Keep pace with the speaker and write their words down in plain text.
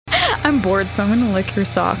I'm bored, so I'm gonna lick your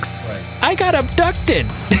socks. Right. I got abducted.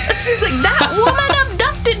 She's like, that woman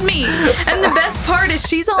abducted me. And the best part is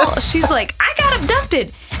she's like, I got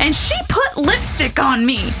abducted. And she put lipstick on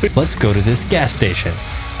me. Let's go to this gas station.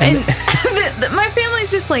 And my family's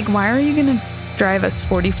just like, why are you going to drive us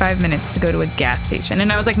 45 minutes to go to a gas station?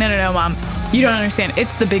 And I was like, no, Mom. You don't understand.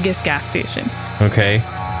 It's the biggest gas station. Okay.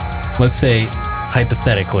 Let's say,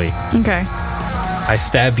 hypothetically. Okay. I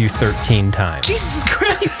stab you 13 times. Jesus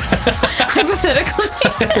Christ. Hypothetically.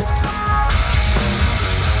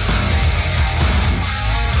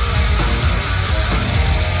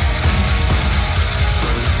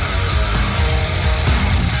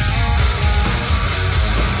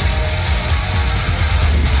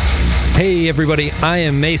 Hey everybody, I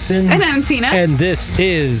am Mason. And I'm Tina. And this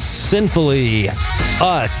is Sinfully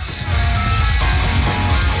Us.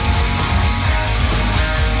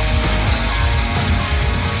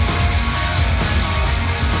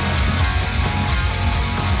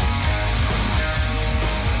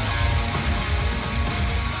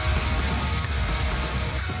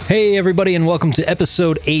 Hey everybody, and welcome to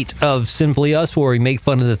episode 8 of Sinfully Us, where we make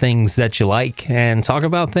fun of the things that you like and talk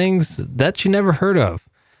about things that you never heard of.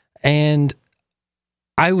 And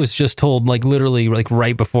I was just told, literally,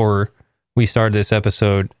 right before we started this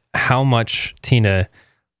episode, how much Tina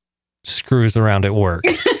screws around at work.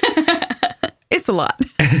 It's a lot.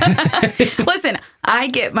 Listen, I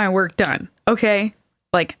get my work done, okay?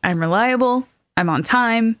 I'm reliable. I'm on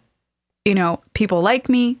time. You know, people like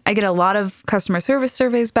me. I get a lot of customer service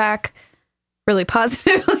surveys back really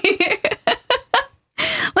positively.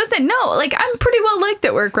 Listen, no, I'm pretty well liked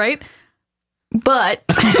at work, right? But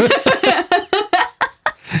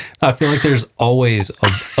I feel like there's always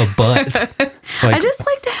a but. I just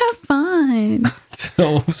like to have fun.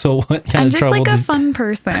 So what kind I'm of just trouble? a fun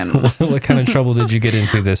person. What kind of trouble did you get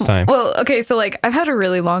into this time? Well, okay, so I've had a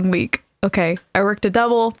really long week. Okay, I worked a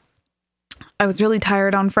double. I was really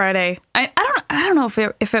tired on Friday. I don't know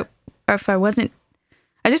if I wasn't.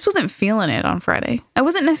 I just wasn't feeling it on Friday. I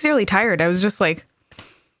wasn't necessarily tired. I was just like,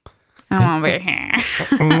 I don't want to be here.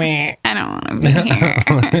 I don't want to be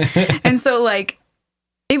here. And so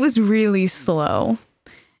it was really slow.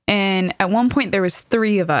 And at one point there was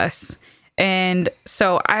 3 of us. And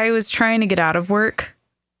so I was trying to get out of work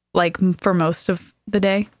for most of the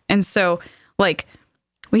day. And so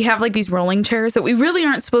we have these rolling chairs that we really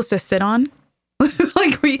aren't supposed to sit on.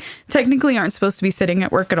 We technically aren't supposed to be sitting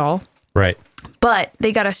at work at all. Right. But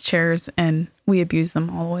they got us chairs and we abuse them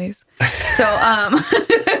always. So,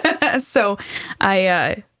 so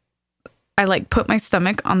I put my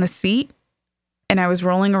stomach on the seat and I was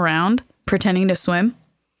rolling around pretending to swim.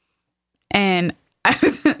 And I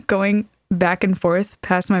was going back and forth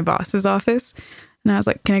past my boss's office. And I was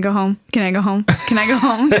like, can I go home? Can I go home? Can I go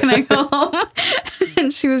home? Can I go home?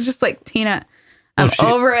 And she was just like, Tina, I'm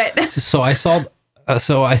over it. So I saw,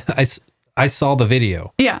 I saw the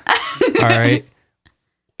video. Yeah. All right.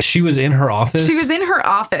 She was in her office? She was in her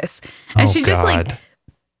office. And she just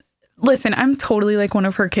listen, I'm totally one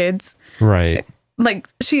of her kids. Right.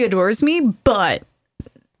 She adores me, but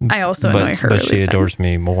I also annoy her. But she adores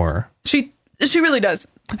me more. She really does.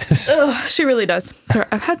 Ugh, she really does. Sorry,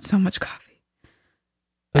 I've had so much coffee.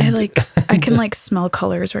 I can smell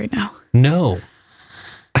colors right now. No.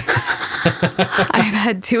 I've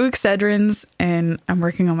had 2 Excedrins and I'm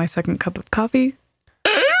working on my 2nd cup of coffee.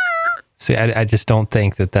 See, I just don't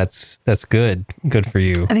think that's good for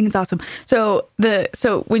you. I think it's awesome. So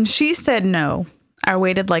when she said no, I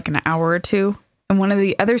waited an hour or 2, and one of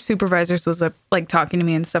the other supervisors was talking to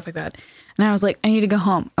me and stuff like that. And I was like, I need to go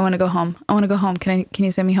home. I want to go home. I want to go home. Can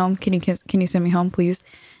you send me home? Can you send me home, please?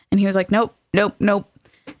 And he was like, nope.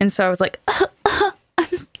 And so I was like,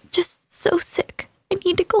 I'm just so sick. I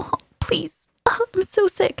need to go home, please. I'm so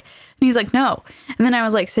sick. And he's like, no. And then I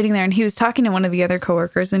was sitting there and he was talking to one of the other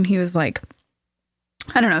coworkers and he was like,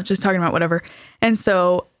 I don't know, just talking about whatever. And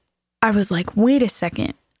so I was like, wait a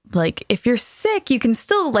second. If you're sick, you can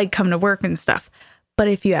still come to work and stuff. But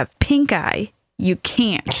if you have pink eye, you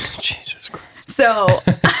can't. Jesus Christ. So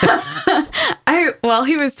while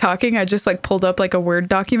he was talking, I just pulled up a Word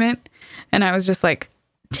document and I was just like,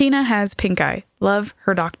 Tina has pink eye. Love,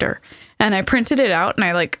 her doctor. And I printed it out and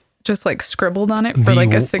I just scribbled on it for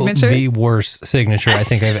a signature. The worst signature I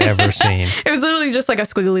think I've ever seen. It was literally just a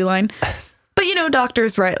squiggly line. But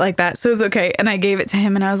doctors write like that, so it was okay. And I gave it to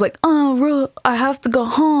him and I was like, oh, I have to go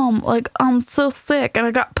home. I'm so sick and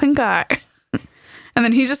I got pink eye. And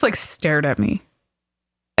then he just stared at me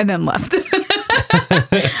and then left.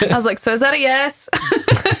 I was like, so is that a yes?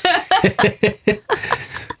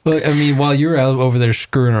 Well, I mean, while you were out over there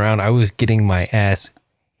screwing around, I was getting my ass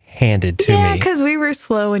handed to Yeah, me. because we were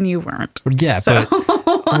slow and you weren't. Yeah, So.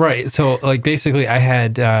 but right. So like basically I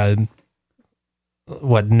had 9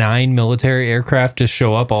 military aircraft just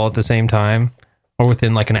show up all at the same time or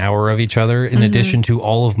within like an hour of each other, in addition to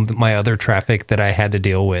all of my other traffic that I had to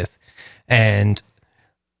deal with. And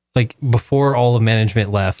like before all of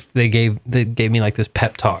management left, they gave me like this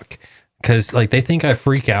pep talk, because like they think I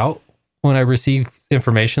freak out when I receive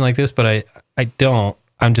information like this, but I don't.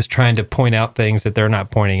 I'm just trying to point out things that they're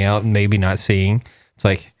not pointing out and maybe not seeing. It's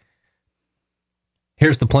like,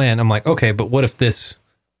 here's the plan. I'm like, okay, but what if this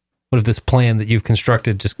plan that you've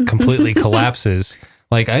constructed just completely collapses?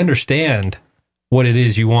 Like, I understand what it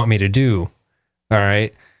is you want me to do. All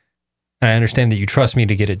right. And I understand that you trust me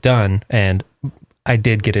to get it done. And I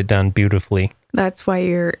did get it done beautifully. That's why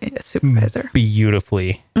you're a supervisor.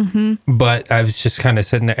 Beautifully. Mm-hmm. But I was just kind of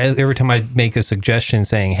sitting there every time I make a suggestion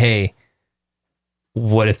saying, hey,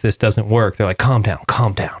 what if this doesn't work? They're like, calm down.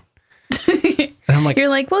 And I'm like, you're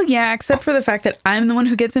like, well, yeah, except for the fact that I'm the one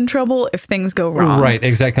who gets in trouble if things go wrong. Right,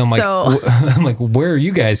 exactly. I'm like, where are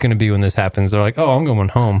you guys going to be when this happens? They're like, oh, I'm going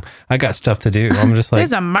home. I got stuff to do. I'm just like,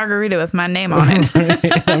 there's a margarita with my name on it.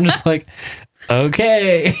 Right? I'm just like,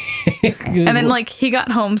 okay. And then like he got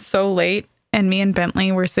home so late, and me and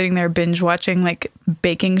Bentley were sitting there binge watching like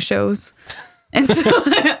baking shows. And so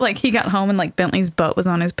like he got home and like Bentley's butt was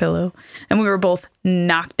on his pillow and we were both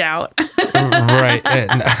knocked out. Right.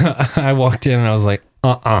 And I walked in and I was like,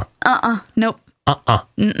 nope.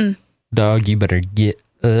 Dog, you better get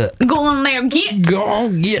up. Go on there, get. Go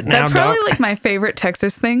on, get now, That's probably dog. like my favorite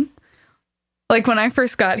Texas thing. Like when I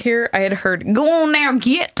first got here, I had heard, go on now,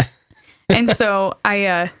 get. And so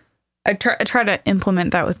I try to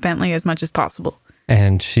implement that with Bentley as much as possible.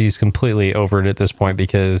 And she's completely over it at this point,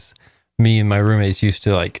 because me and my roommates used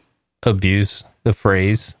to like abuse the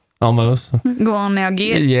phrase almost. Go on now,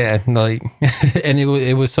 get. Yeah, like, and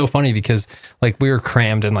it was so funny because like we were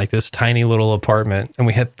crammed in like this tiny little apartment, and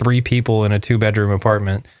we had 3 people in a 2-bedroom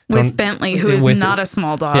apartment With Bentley, who is not a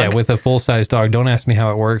small dog. Yeah, with a full-size dog. Don't ask me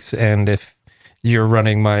how it works, and if you're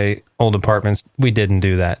running my old apartments, we didn't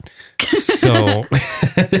do that. So,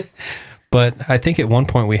 but I think at one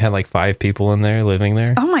point we had like 5 people in there living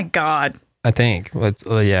there. Oh my God. I think. Let's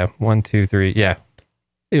yeah, 1, 2, 3. Yeah.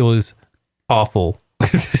 It was awful.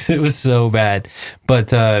 It was so bad.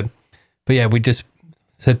 But yeah, we just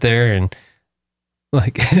sit there and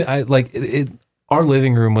like our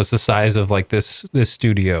living room was the size of like this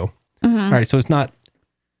studio. Mm-hmm. All right, so it's not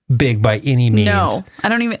big by any means. No. I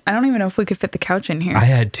don't even know if we could fit the couch in here. I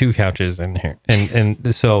had 2 couches in here.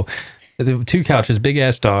 And so the 2 couches, big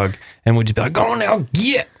ass dog, and we'd just be like, go on now,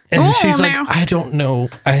 get. And she's like, I don't know.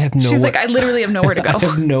 I have nowhere. She's like, I literally have nowhere to go. I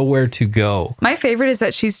have nowhere to go. My favorite is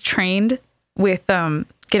that she's trained with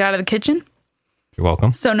get out of the kitchen. You're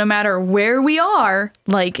welcome. So no matter where we are,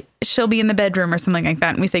 like she'll be in the bedroom or something like that,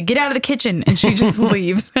 and we say, get out of the kitchen, and she just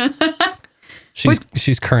leaves.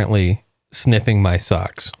 She's currently sniffing my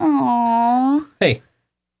socks. Aww. Hey,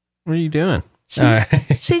 what are you doing?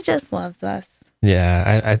 She just loves us.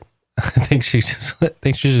 Yeah, I think she's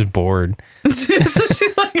just bored. So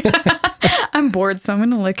she's like, I'm bored, so I'm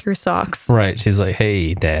going to lick your socks. Right. She's like,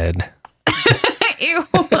 hey, Dad. Ew.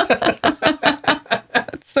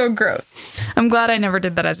 That's so gross. I'm glad I never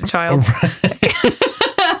did that as a child.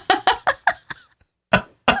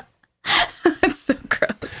 That's so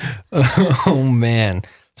gross. Oh, man.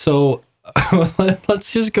 So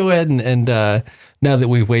let's just go ahead and now that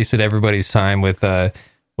we've wasted everybody's time with,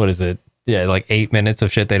 what is it? Yeah, like 8 minutes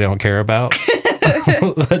of shit they don't care about.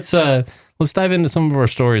 Let's dive into some of our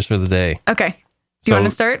stories for the day. Okay. Do you want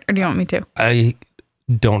to start or do you want me to? I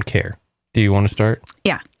don't care. Do you want to start?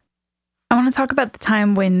 Yeah. I want to talk about the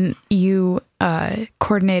time when you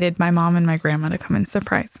coordinated my mom and my grandma to come and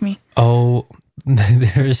surprise me. Oh,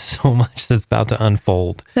 there is so much that's about to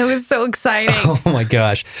unfold. That was so exciting. Oh my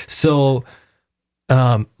gosh. So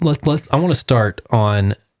I want to start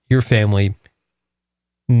on your family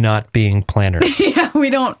not being planners. Yeah, we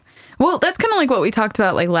don't. Well, that's kind of like what we talked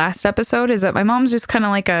about like last episode, is that my mom's just kind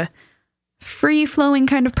of like a free-flowing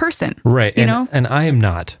kind of person. Right. You know? And I am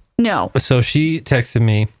not. No. So she texted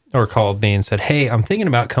me or called me and said, hey, I'm thinking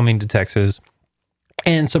about coming to Texas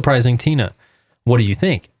and surprising Tina. What do you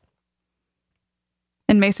think?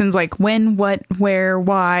 And Mason's like, when, what, where,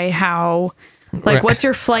 why, how, like, what's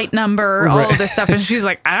your flight number, all of this stuff. And she's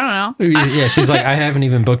like, I don't know. Yeah, she's like, I haven't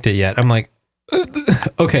even booked it yet. I'm like,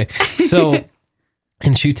 okay. So,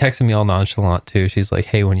 and she texted me all nonchalant too. She's like,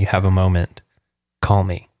 hey, when you have a moment, call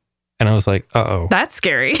me. And I was like, uh-oh. That's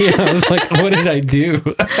scary. Yeah, I was like, what did I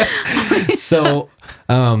do? So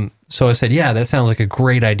So I said, yeah, that sounds like a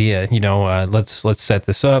great idea. You know, let's set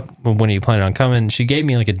this up. When are you planning on coming? She gave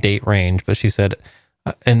me like a date range, but she said,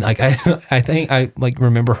 and like I think I like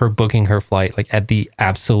remember her booking her flight like at the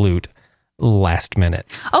absolute last minute.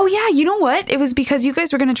 Oh yeah, you know what? It was because you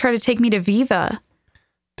guys were going to try to take me to Viva.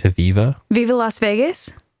 To Viva? Viva Las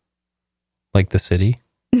Vegas? Like the city?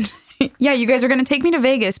 Yeah, you guys were going to take me to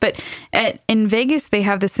Vegas, but in Vegas they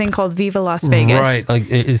have this thing called Viva Las Vegas. Right, like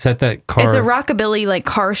is that car? It's a rockabilly like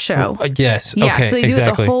car show. Yes, Yeah, okay, so they do it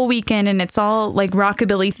exactly. the whole weekend, and it's all like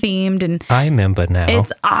rockabilly themed, and I remember now.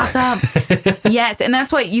 it's awesome. Yes, and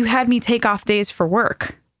that's what you had me take off days for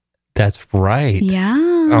work. That's right. Yeah.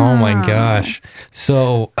 Oh my gosh.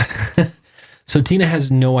 So so Tina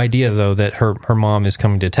has no idea though that her mom is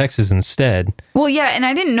coming to Texas instead. Well, yeah, and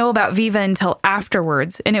I didn't know about Viva until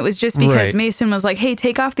afterwards, and it was just because Right. Mason was like, "Hey,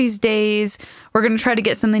 take off these days. We're going to try to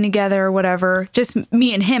get something together or whatever." Just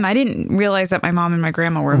me and him. I didn't realize that my mom and my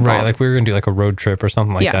grandma were involved. Right, like we were going to do like a road trip or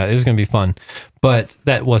something like Yeah. that. It was going to be fun. But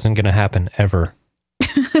that wasn't going to happen ever.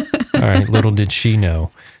 All right, little did she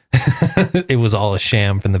know. It was all a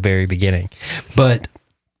sham from the very beginning. But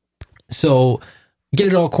so get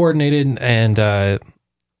it all coordinated, and I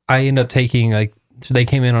end up taking like they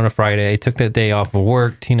came in on a Friday. I took that day off of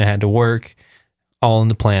work. Tina had to work. All in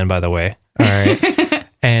the plan, by the way. All right.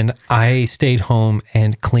 And I stayed home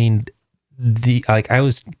and cleaned I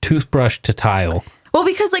was toothbrush to tile. Well,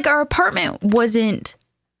 because like our apartment wasn't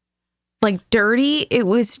like dirty, it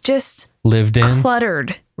was just Lived in.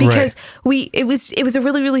 cluttered because it was a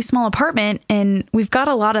really, really small apartment, and we've got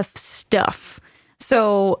a lot of stuff.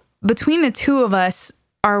 So between the two of us,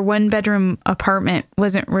 our 1-bedroom apartment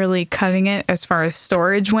wasn't really cutting it as far as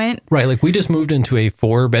storage went. Right, like we just moved into a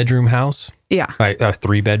 4-bedroom house. Yeah. Right,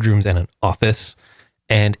 3 bedrooms and an office,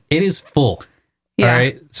 and it is full. Yeah. All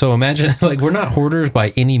right, so imagine like we're not hoarders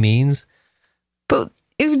by any means. But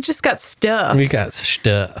it just got stuff. We got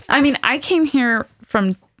stuff. I mean, I came here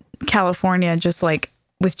from California just like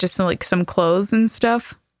with just like some clothes and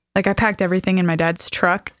stuff. Like I packed everything in my dad's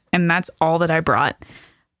truck, and that's all that I brought.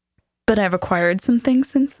 But I've acquired some things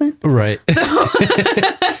since then. Right. So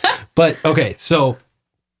But okay, so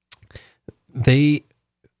they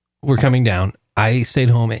were coming down. I stayed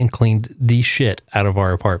home and cleaned the shit out of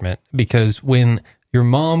our apartment, because when your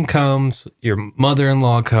mom comes, your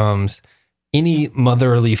mother-in-law comes, any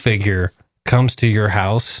motherly figure comes to your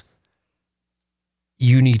house,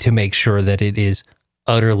 you need to make sure that it is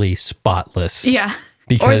utterly spotless. yeah.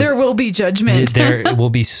 Because Or there will be judgment. there will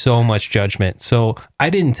be so much judgment. So I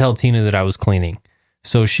didn't tell Tina that I was cleaning.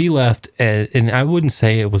 So she left, and I wouldn't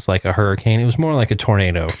say it was like a hurricane. It was more like a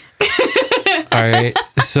tornado. All right.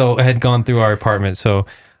 So I had gone through our apartment. So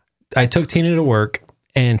I took Tina to work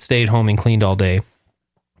and stayed home and cleaned all day,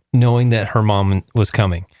 knowing that her mom was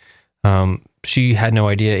coming. She had no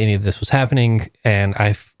idea any of this was happening, and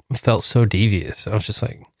I felt so devious. I was just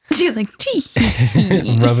like, You're like, gee.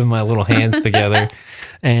 rubbing my little hands together.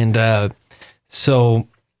 And so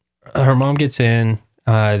her mom gets in.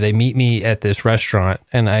 They meet me at this restaurant,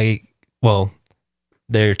 and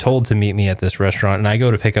they're told to meet me at this restaurant, and I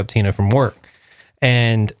go to pick up Tina from work.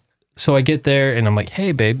 And so I get there, and I'm like,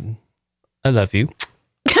 "Hey, babe, I love you.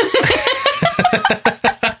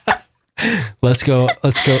 Let's go.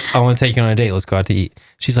 I want to take you on a date. Let's go out to eat."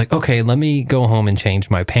 She's like, "Okay, let me go home and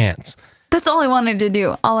change my pants." That's all I wanted to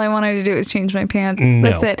do. All I wanted to do was change my pants.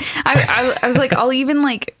 No. That's it. I was like,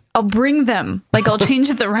 I'll bring them. Like, I'll change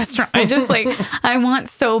at the restaurant. I want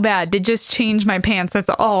so bad to just change my pants. That's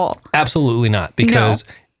all. Absolutely not, because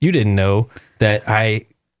you didn't know that I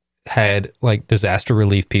had like disaster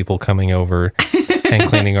relief people coming over and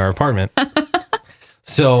cleaning our apartment.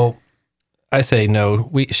 So I say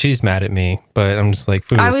no. She's mad at me, but I'm just like,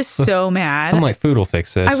 food. I was so mad. I'm like, food will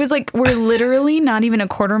fix this. I was like, we're literally not even a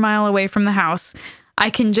quarter mile away from the house. I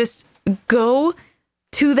can just go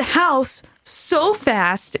to the house so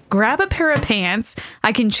fast, grab a pair of pants.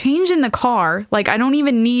 I can change in the car. Like, I don't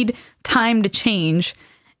even need time to change.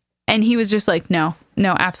 And he was just like, no,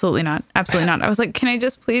 absolutely not. Absolutely not. I was like, can I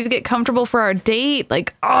just please get comfortable for our date?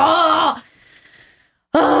 Like, I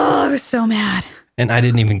was so mad. And I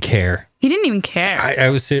didn't even care. He didn't even care. I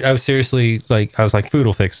was seriously like, I was like, food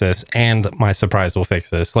will fix this, and my surprise will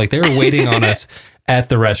fix this. Like, they were waiting on us at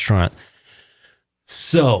the restaurant.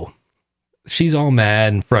 So she's all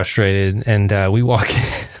mad and frustrated, and we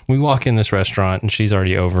walk in this restaurant, and she's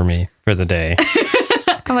already over me for the day.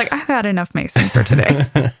 I'm like, I've had enough Mason for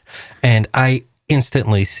today. And I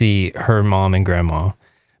instantly see her mom and grandma,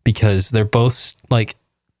 because they're both like,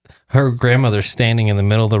 her grandmother's standing in the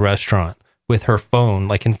middle of the restaurant with her phone,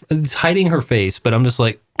 like it's hiding her face, but I'm just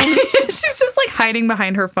like, She's just like hiding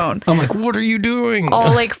behind her phone. I'm like, what are you doing?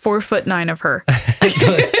 All like 4'9" of her.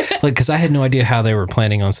 Like, because I had no idea how they were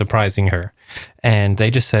planning on surprising her, and they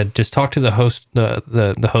just said, just talk to the host,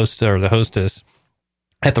 the host or the hostess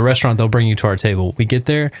at the restaurant. They'll bring you to our table. We get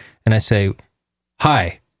there, and I say,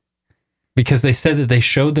 hi, because they said that they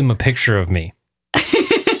showed them a picture of me.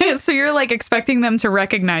 So you're like expecting them to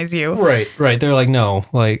recognize you. Right. They're like, no,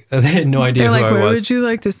 like they had no idea They're who like, I where was. would you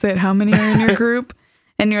like to sit? How many are in your group?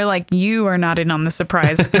 And you're like, you are not in on the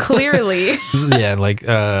surprise. Clearly. Yeah, like,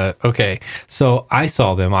 okay. So I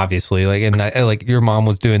saw them, obviously, like, and like your mom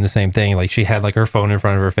was doing the same thing. Like, she had like her phone in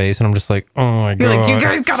front of her face, and I'm just like, oh my God. You're like, you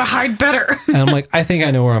guys gotta hide better. And I'm like, I think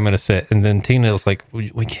I know where I'm going to sit. And then Tina was like,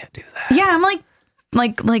 we can't do that. Yeah, I'm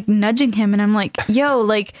like nudging him, and I'm like, yo,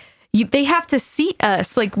 like, they have to seat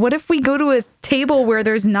us. Like, what if we go to a table where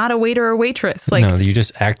there's not a waiter or waitress? Like, No, you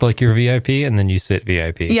just act like you're VIP, and then you sit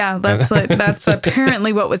VIP. yeah, that's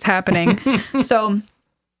apparently what was happening. So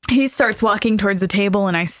he starts walking towards the table,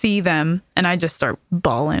 and I see them, and I just start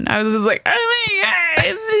bawling. I was just like, oh my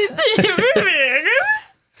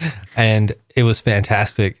God. And it was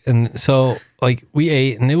fantastic. And so, like, we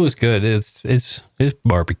ate, and it was good. It's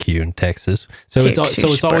barbecue in Texas, so it's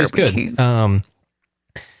always barbecue. good.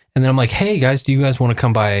 And then I'm like, hey guys, do you guys want to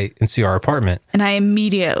come by and see our apartment? And I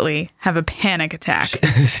immediately have a panic attack.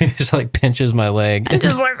 She just like pinches my leg. I'm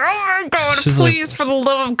just like, oh my God, She's please, like- for the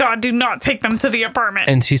love of God, do not take them to the apartment.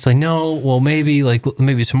 And she's like, no, well, maybe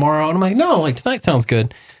tomorrow. And I'm like, no, like tonight sounds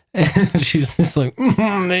good. And she's just like,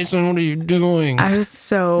 Mason, what are you doing? I was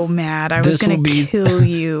so mad. I was This will going to be- kill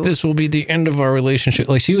you. This will be the end of our relationship.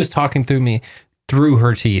 Like, she was talking through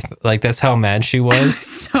her teeth. Like, that's how mad she was.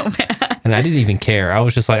 So mad. And I didn't even care. I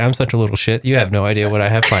was just like, I'm such a little shit. You have no idea what I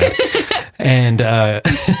have planned. And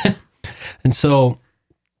so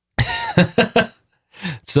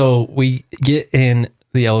so we get in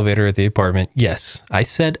the elevator at the apartment. Yes, I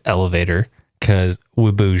said elevator because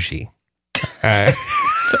we're bougie. And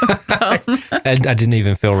I didn't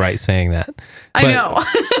even feel right saying that. I know.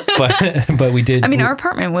 but we did. I mean, our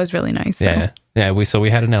apartment was really nice. Though. Yeah. We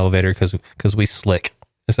had an elevator because we slick.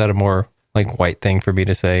 Is that a more like white thing for me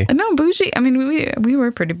to say? No, bougie. I mean, we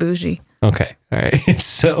were pretty bougie. Okay. All right.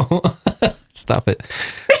 So stop it.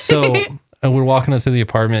 So we're walking up to the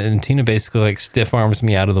apartment, and Tina basically like stiff arms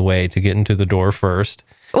me out of the way to get into the door first.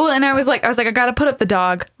 Well, and I was like, I gotta put up the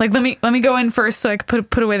dog. Like, let me go in first so I could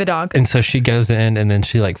put away the dog. And so she goes in, and then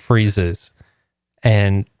she like freezes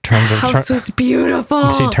and turns. The house was beautiful.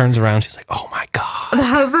 She turns around. She's like, "Oh my God, the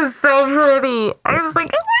house is so pretty." I was like,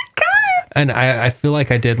 "Oh my God!" And I feel like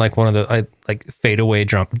I did like one of the like fadeaway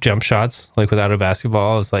jump shots, like without a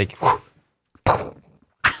basketball. I was like,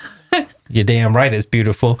 "You're damn right, it's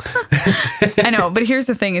beautiful." I know, but here's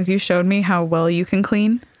the thing: is you showed me how well you can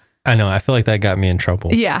clean. I know. I feel like that got me in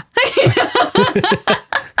trouble. Yeah.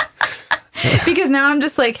 Because now I'm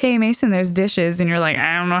just like, hey, Mason, there's dishes. And you're like,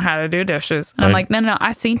 I don't know how to do dishes. And I'm like, no,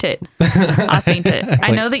 I seen it. I seen it.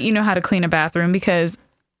 I know that you know how to clean a bathroom because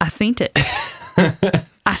I seen it. I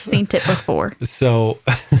seen it before. So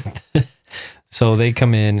they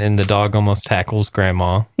come in, and the dog almost tackles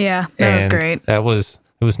Grandma. Yeah, that was great. It was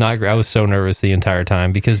not great. I was so nervous the entire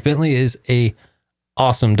time because Bentley is a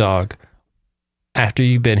awesome dog. After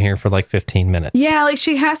you've been here for like 15 minutes. Yeah, like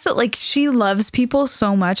she has to, like, she loves people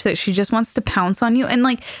so much that she just wants to pounce on you. And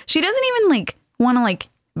like, she doesn't even like want to like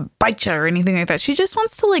bite you or anything like that. She just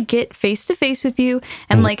wants to like get face to face with you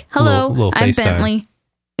and like, hello, little I'm FaceTime. Bentley.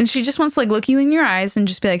 And she just wants to like look you in your eyes and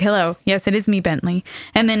just be like, hello, yes, it is me, Bentley.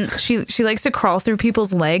 And then she likes to crawl through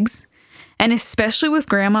people's legs. And especially with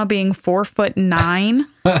Grandma being 4'9",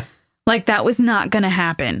 like that was not going to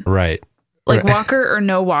happen. Right. Like walker or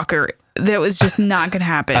no walker. That was just not going to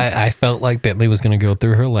happen. I felt like Bentley was going to go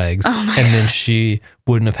through her legs, then she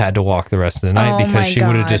wouldn't have had to walk the rest of the night because she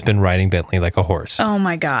would have just been riding Bentley like a horse. Oh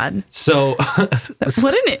my God. So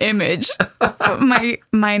what an image.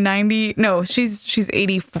 My 90, no, she's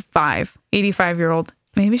 85-year-old.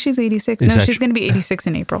 Maybe she's 86. No, she's going to be 86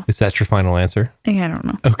 in April. Is that your final answer? I don't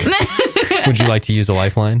know. Okay. Would you like to use a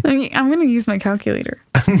lifeline? I'm going to use my calculator.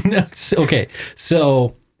 Okay.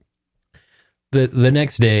 So the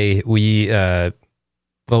next day we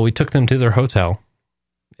took them to their hotel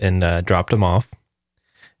and dropped them off,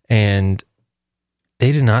 and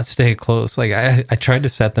they did not stay close. Like I tried to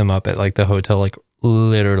set them up at like the hotel, like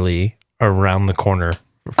literally around the corner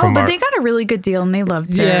from but they got a really good deal and they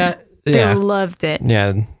loved it. Yeah. They loved it.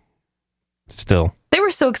 Yeah. Still. They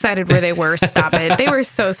were so excited where they were. Stop it. They were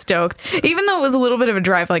so stoked. Even though it was a little bit of a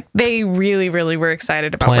drive, like they really, really were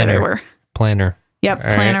excited about where they were. Planner. Yep, All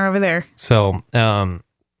Planner right. over there. So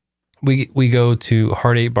we go to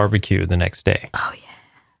Heart 8 Barbecue the next day. Oh, yeah.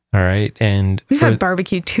 All right. And we've had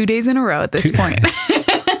barbecue 2 days in a row at this point.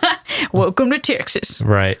 Welcome to Texas.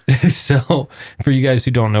 Right. So for you guys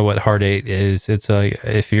who don't know what Hard 8 is, it's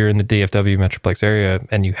if you're in the DFW Metroplex area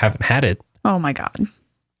and you haven't had it. Oh my God.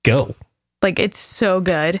 Go. Like, it's so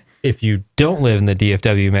good. If you don't live in the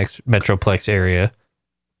DFW Metroplex area,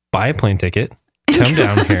 buy a plane ticket, come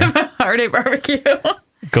down here. Hard 8 barbecue.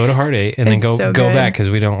 Go to Hard 8 and then go back because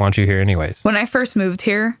we don't want you here anyways. When I first moved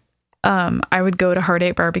here, I would go to Hard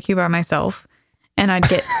 8 barbecue by myself and I'd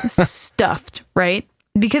get stuffed, right?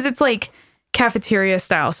 Because it's like cafeteria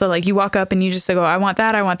style. So like you walk up and you just go, I want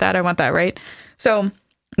that, I want that, I want that, right? So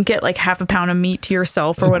get like half a pound of meat to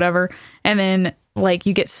yourself or whatever. And then like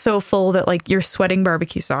you get so full that like you're sweating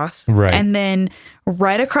barbecue sauce. Right. And then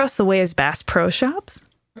right across the way is Bass Pro Shops.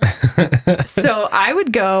 So I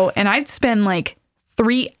would go and I'd spend like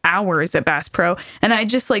 3 hours at Bass Pro and I'd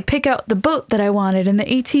just like pick out the boat that I wanted and the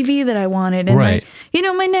ATV that I wanted and right. like, you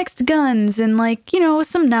know, my next guns and like, you know,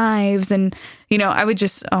 some knives and, you know, I would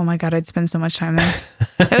just, oh my God, I'd spend so much time there.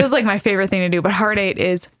 It was like my favorite thing to do, but Hard 8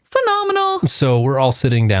 is phenomenal. So we're all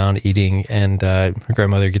sitting down eating and her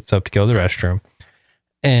grandmother gets up to go to the restroom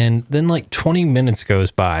and then like 20 minutes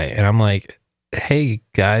goes by and I'm like, hey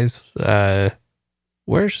guys,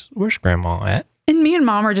 where's grandma at? And me and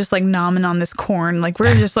mom are just like nomming on this corn. Like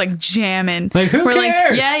we're just like jamming. Like who we're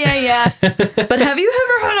cares? Like, yeah. But have you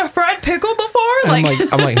ever had a fried pickle before?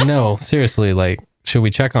 Like I'm like, no, seriously, like, should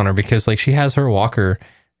we check on her? Because like she has her walker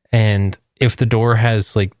and if the door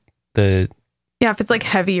has like the if it's like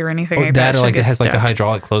heavy or anything like that, or like it has stuck. like the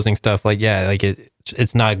hydraulic closing stuff, like like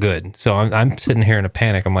it's not good. So I'm sitting here in a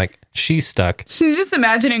panic. I'm like, she's stuck. She's just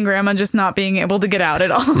imagining grandma just not being able to get out at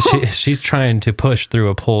all. She's trying to push through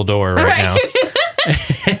a pull door right now.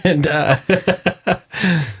 And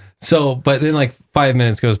so, but then like 5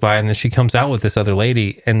 minutes goes by and then she comes out with this other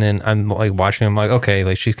lady and then I'm like watching, I'm like, okay,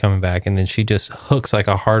 like she's coming back. And then she just hooks like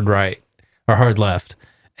a hard right or hard left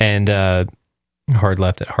and hard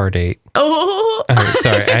left at Hard 8. Oh,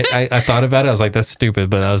 sorry. I thought about it. I was like, that's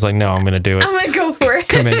stupid. But I was like, no, I'm going to do it. I'm going to go for it.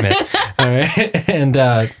 Commitment. All right.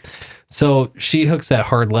 And so she hooks that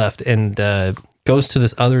hard left and goes to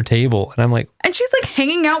this other table. And I'm like, and she's like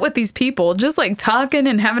hanging out with these people, just like talking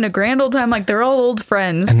and having a grand old time. Like they're all old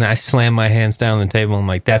friends. And I slam my hands down on the table. I'm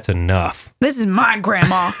like, that's enough. This is my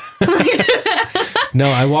grandma. No,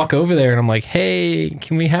 I walk over there and I'm like, hey,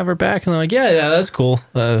 can we have her back? And they're like, yeah, that's cool.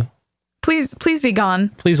 Please be gone.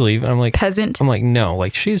 Please leave. And I'm like, peasant. I'm like, no,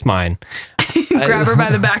 like she's mine. Grab her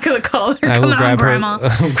by the back of the collar. I will grab her. Grandma.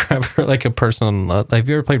 I will grab her like a person. Have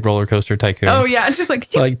you ever played Roller Coaster Tycoon? Oh yeah, it's just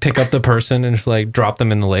like pick up the person and just like drop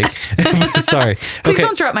them in the lake. Sorry. Please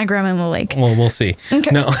don't drop my grandma in the lake. Well, we'll see.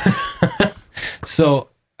 Okay. No. So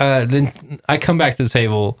then I come back to the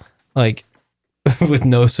table like with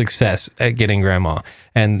no success at getting grandma,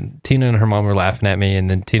 and Tina and her mom were laughing at me, and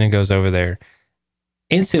then Tina goes over there.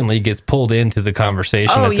 Instantly gets pulled into the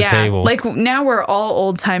conversation at the table. Like now we're all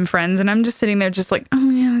old time friends and I'm just sitting there just like, oh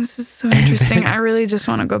yeah, this is so interesting. I really just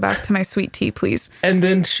want to go back to my sweet tea, please. And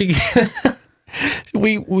then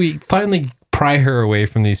we finally pry her away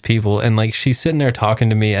from these people and like she's sitting there talking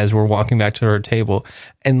to me as we're walking back to her table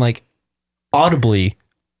and like audibly,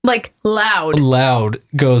 like loud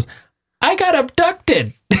goes, I got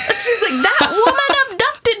abducted. She's like, that woman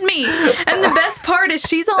abducted me. And the best part is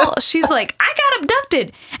she's like, I got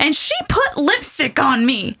abducted and she put lipstick on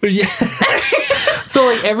me. Yeah. So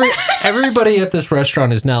like everybody at this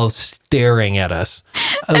restaurant is now staring at us.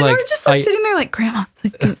 And like, we're just like sitting there like, Grandma,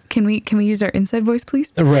 like, can we use our inside voice,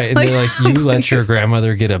 please? Right. And they're like, you let your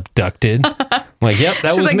grandmother get abducted? I'm like, yep,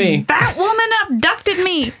 that was like, me. That woman abducted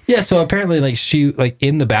me. Yeah, so apparently like she like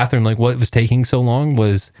in the bathroom, like what was taking so long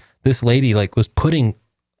was this lady like was putting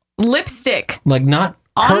lipstick like not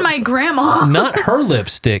on my grandma. Not her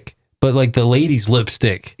lipstick, but like the lady's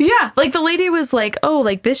lipstick. Yeah, like the lady was like, oh,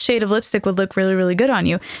 like this shade of lipstick would look really, really good on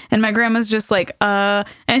you. And my grandma's just like,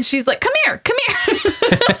 and she's like, come here.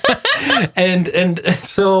 and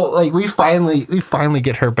so like we finally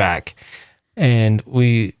get her back, and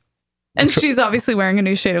she's obviously wearing a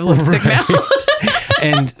new shade of lipstick now.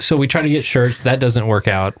 And so we try to get shirts. That doesn't work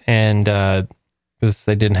out, and because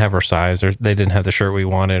they didn't have our size or they didn't have the shirt we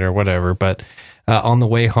wanted or whatever. But on the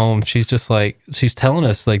way home, she's just like, she's telling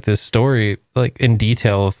us like this story, like in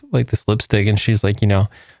detail of like this lipstick. And she's like, you know,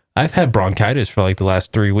 I've had bronchitis for like the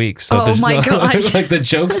last 3 weeks. So oh my God. Like the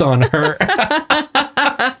joke's on her.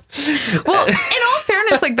 Well, in all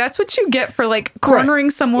fairness, like that's what you get for like cornering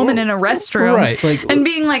some woman in a restroom, right? Like, and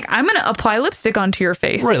being like, I'm gonna apply lipstick onto your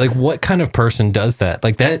face, right? Like, what kind of person does that?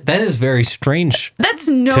 Like that is very strange. That's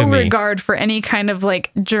no regard for any kind of like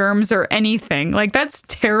germs or anything. Like, that's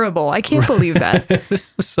terrible. I can't believe that.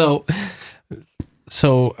 So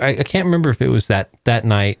I can't remember if it was that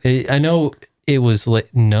night. I know it was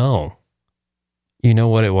no. You know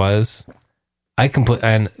what it was?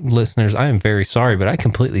 And listeners, I am very sorry, but I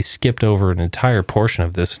completely skipped over an entire portion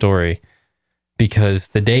of this story because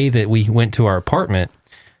the day that we went to our apartment,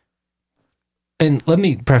 and let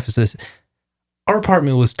me preface this, our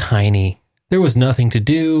apartment was tiny. There was nothing to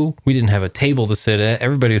do. We didn't have a table to sit at.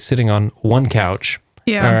 Everybody was sitting on one couch.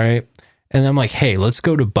 Yeah. All right. And I'm like, hey, let's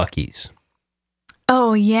go to Buc-ee's.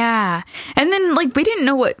 Oh, yeah. And then, like, we didn't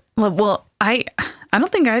know what... Well, I don't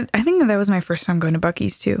think... I think that was my first time going to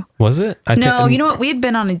Buc-ee's, too. Was it? No, you know what? We had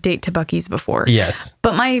been on a date to Buc-ee's before. Yes.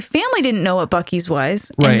 But my family didn't know what Buc-ee's was.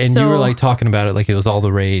 Right, and you were, like, talking about it like it was all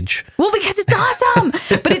the rage. Well, because it's awesome!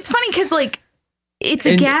 But it's funny because, like, it's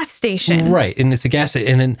a gas station. Right, and it's a gas station.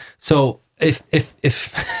 And then, so, if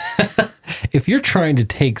if you're trying to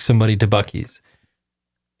take somebody to Buc-ee's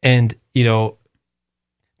and, you know,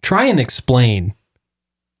 try and explain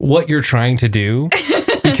what you're trying to do,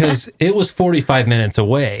 because it was 45 minutes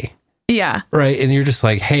away. Yeah. Right. And you're just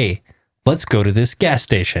like, hey, let's go to this gas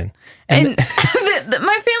station. And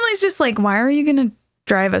my family's just like, why are you going to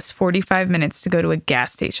drive us 45 minutes to go to a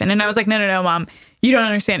gas station? And I was like, no, Mom, you don't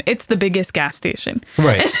understand. It's the biggest gas station.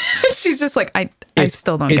 Right. And she's just like, I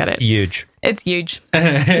still don't get it. It's huge. It's huge.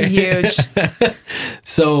 Huge.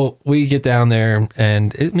 So we get down there,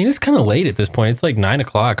 and it's kind of late at this point. It's like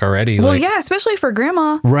 9:00 already. Well, yeah, especially for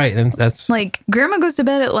Grandma. Right. And that's like, Grandma goes to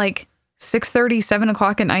bed at like 6:30, 7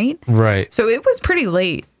 o'clock at night. Right. So it was pretty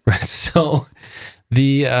late. Right. So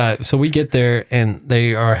so we get there, and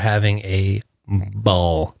they are having a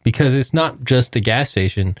ball because it's not just a gas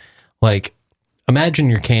station. Like, imagine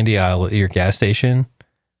your candy aisle at your gas station.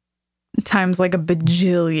 Times like a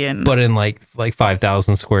bajillion. But in like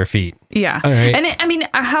 5,000 square feet. Yeah. All right. And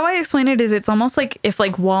how I explain it is it's almost like if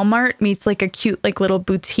like Walmart meets like a cute like little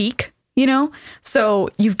boutique, you know? So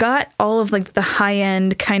you've got all of like the high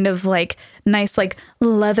end kind of like nice like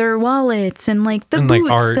leather wallets and like the boots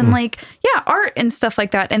like art and like, yeah, art and stuff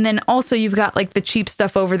like that. And then also you've got like the cheap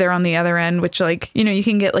stuff over there on the other end, which like, you know, you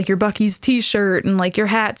can get like your Buc-ee's t-shirt and like your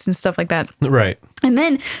hats and stuff like that. Right. And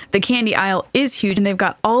then the candy aisle is huge, and they've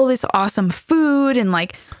got all this awesome food and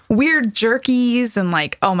like weird jerkies and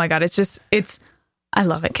like, oh my God, I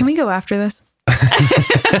love it. Can we go after this?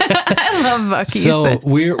 I love Buc-ee's. So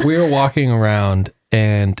we're walking around,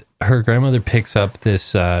 and her grandmother picks up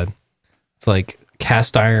this, it's like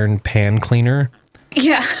cast iron pan cleaner.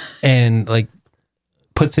 Yeah. And like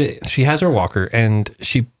puts it, she has her walker, and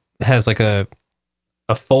she has like a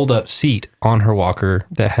fold up seat on her walker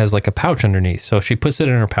that has like a pouch underneath. So she puts it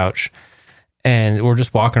in her pouch, and we're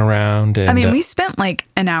just walking around. And we spent like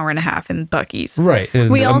an hour and a half in Buc-ee's. Right.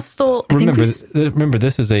 And, we all stole. Remember,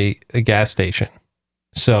 this is a gas station.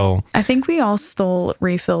 So I think we all stole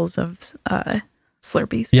refills of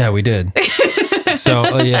Slurpees. Yeah, we did.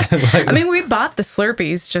 So yeah, like, we bought the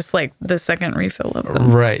Slurpees, just like the second refill of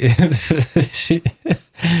them. Right.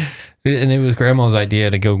 And it was Grandma's idea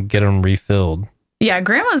to go get them refilled. Yeah,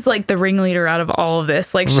 Grandma's like the ringleader out of all of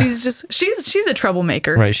this. Like she's a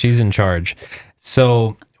troublemaker. Right, she's in charge.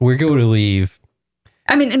 So we're going to leave.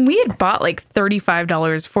 And we had bought like $35,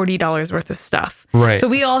 $40 worth of stuff. Right. So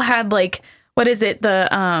we all had like, what is it?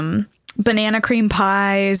 The banana cream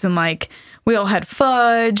pies, and like we all had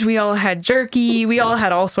fudge, we all had jerky, we all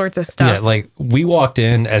had all sorts of stuff. Yeah, like we walked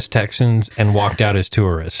in as Texans and walked out as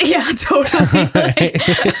tourists. Yeah, totally. Right.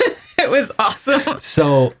 It was awesome.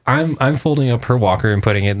 So I'm folding up her walker and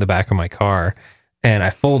putting it in the back of my car, and I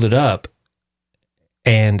fold it up,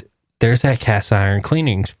 and there's that cast iron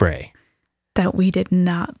cleaning spray that we did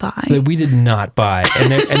not buy.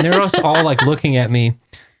 And they're all like looking at me.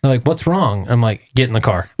 They're like, "What's wrong?" I'm like, "Get in the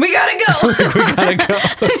car. We gotta go.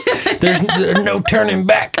 There's no turning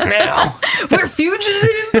back now. We're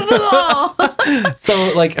fugitives of the law."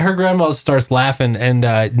 So like her grandma starts laughing, and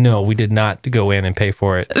no, we did not go in and pay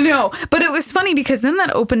for it. No, but it was funny because then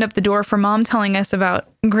that opened up the door for Mom telling us about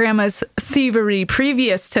Grandma's thievery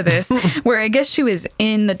previous to this, where I guess she was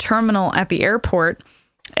in the terminal at the airport,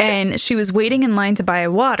 and she was waiting in line to buy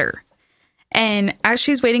water. And as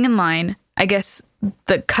she's waiting in line, I guess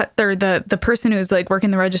the person who's like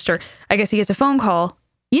working the register, I guess he gets a phone call,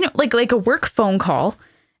 you know, like a work phone call.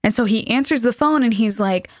 And so he answers the phone, and he's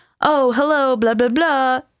like, "Oh, hello, blah, blah,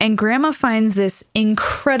 blah." And Grandma finds this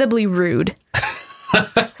incredibly rude.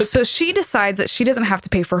 So she decides that she doesn't have to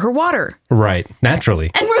pay for her water. Right. Naturally.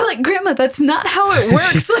 And we're like, Grandma, that's not how it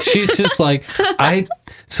works. Like, She's just like, I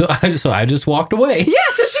just walked away.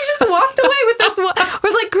 yeah, so she just walked away with this.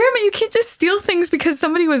 We're like, Grandma, you can't just steal things because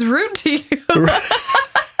somebody was rude to you.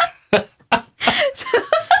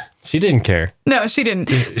 She didn't care. No, she didn't.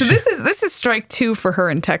 So this is strike 2 for her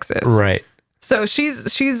in Texas. Right. So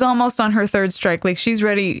she's almost on her 3rd strike. Like she's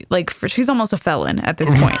ready. Like she's almost a felon at this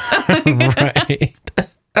point. Right.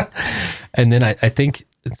 And then I think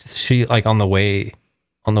she, like, on the way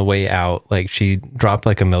out, like, she dropped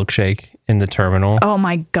like a milkshake in the terminal. Oh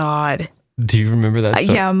my God. Do you remember that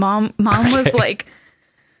story? Yeah, mom was like,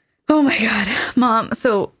 oh my God, Mom.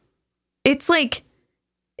 So it's like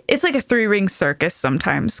a 3-ring circus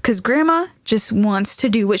sometimes because Grandma just wants to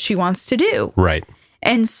do what she wants to do. Right.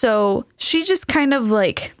 And so she just kind of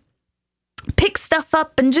like picks stuff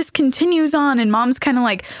up and just continues on. And Mom's kind of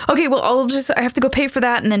like, okay, well, I have to go pay for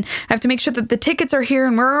that. And then I have to make sure that the tickets are here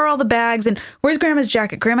and where are all the bags and where's Grandma's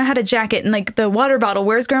jacket? Grandma had a jacket and like the water bottle.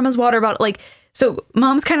 Where's Grandma's water bottle? Like, so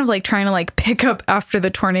Mom's kind of like trying to like pick up after the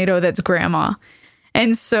tornado that's Grandma.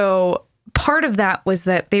 And so part of that was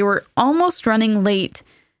that they were almost running late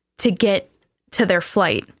to get to their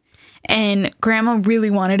flight. And Grandma really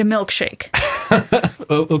wanted a milkshake.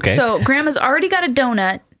 Oh, okay. So Grandma's already got a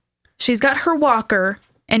donut. She's got her walker.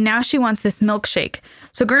 And now she wants this milkshake.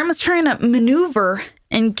 So Grandma's trying to maneuver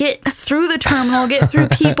and get through the terminal, get through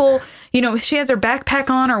people. You know, she has her backpack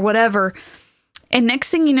on or whatever. And next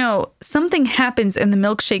thing you know, something happens and the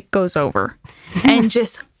milkshake goes over and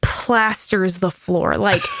just plasters the floor.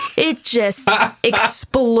 Like it just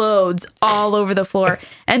explodes all over the floor.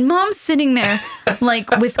 And Mom's sitting there like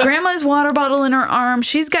with Grandma's water bottle in her arm.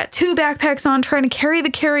 She's got 2 backpacks on trying to carry the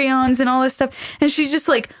carry-ons and all this stuff. And she's just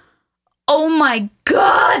like, oh my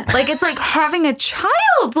God. Like it's like having a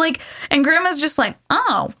child. Like, and Grandma's just like,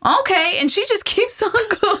 oh, okay. And she just keeps on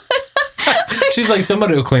going. She's like,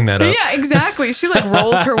 somebody will clean that up. Yeah, exactly. She like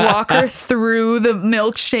rolls her walker through the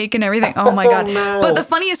milkshake and everything. Oh my God. No. But the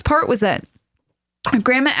funniest part was that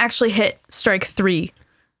Grandma actually hit strike 3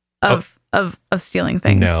 of stealing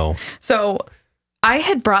things. No. So I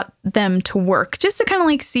had brought them to work just to kind of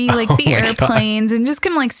like see like the airplanes and just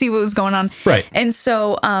kind of like see what was going on. Right. And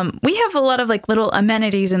so we have a lot of like little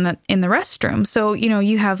amenities in the restroom. So, you know,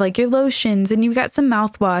 you have like your lotions and you've got some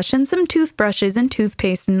mouthwash and some toothbrushes and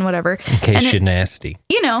toothpaste and whatever. In case and you're nasty.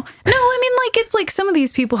 You know, no, I mean, like, it's like some of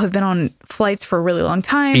these people have been on flights for a really long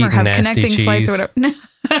time or have connecting cheese. flights or whatever.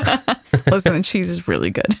 Listen, the cheese is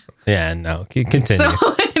really good. Yeah, no, continue. So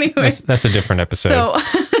anyway, that's a different episode.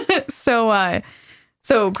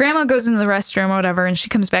 So Grandma goes into the restroom or whatever, and she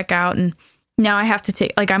comes back out, and now I have to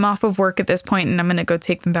take, like, I'm off of work at this point, and I'm going to go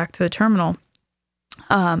take them back to the terminal.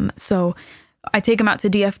 So I take them out to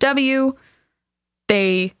DFW.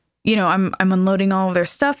 They, you know, I'm unloading all of their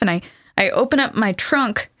stuff, and I open up my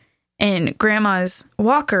trunk, and Grandma's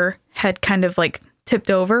walker had kind of like tipped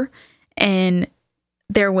over, and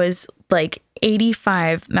there was like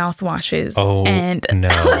 85 mouthwashes. Oh, and no.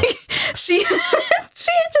 Like, she had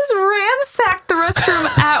just ransacked the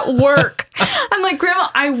restroom at work. I'm like, Grandma,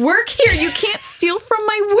 I work here. You can't steal from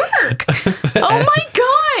my work. Oh my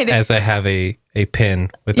God. As I have a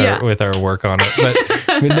pin with our work on it.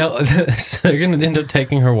 But no, they're going to end up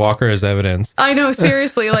taking her walker as evidence. I know,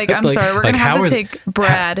 seriously. Like, I'm sorry. We're going to have to take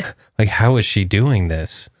Brad. How is she doing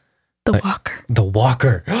this? The walker. The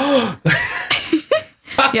walker.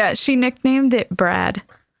 Yeah, she nicknamed it Brad.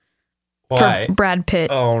 Why? For Brad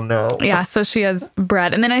Pitt. Oh, no. Yeah, so she has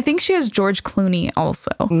Brad. And then I think she has George Clooney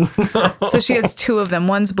also. So she has 2 of them.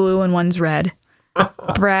 One's blue and one's red.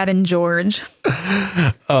 Brad and George.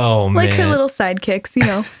 Oh, man. Like her little sidekicks, you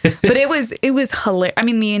know. But it was hilarious. I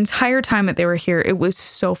mean, the entire time that they were here, it was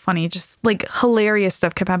so funny. Just like hilarious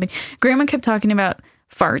stuff kept happening. Grandma kept talking about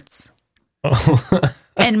farts.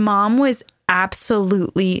 And Mom was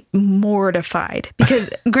absolutely mortified because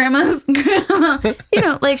grandma, you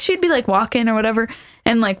know, like she'd be like walking or whatever,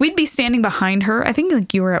 and like we'd be standing behind her. I think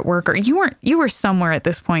like you were at work or you weren't. You were somewhere at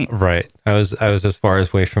this point. Right. I was as far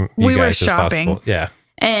away from you guys as possible. Yeah.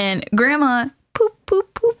 And Grandma poop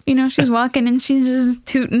poop poop. You know, she's walking and she's just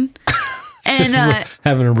tooting and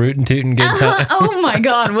having a rootin' tootin' good time. Oh my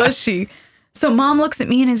God, was she? So Mom looks at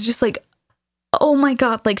me and is just like, oh my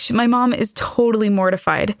God, like my mom is totally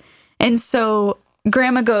mortified. And so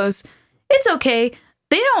Grandma goes, it's okay.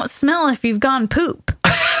 They don't smell if you've gone poop.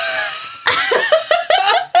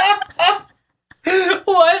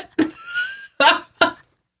 What?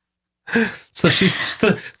 So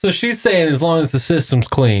she's saying as long as the system's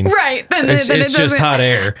clean. Right. Then it's it just hot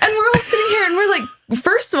air. And we're all sitting here there and we're like,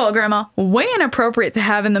 first of all, Grandma, way inappropriate to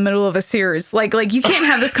have in the middle of a Sears. Like you can't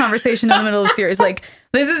have this conversation in the middle of Sears. Like,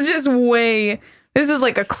 this is just this is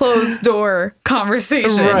like a closed door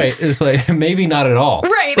conversation. Right. It's like, maybe not at all.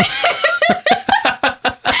 Right.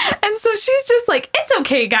 And so she's just like, it's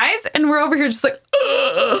okay, guys. And we're over here just like,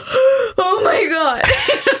 oh my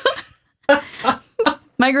God.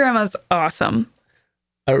 My grandma's awesome.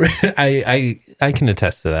 I can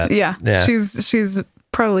attest to that. Yeah. She's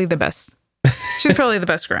probably the best. She's probably the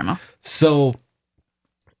best grandma. So,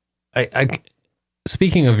 I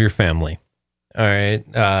speaking of your family, all right,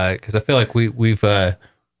 because I feel like we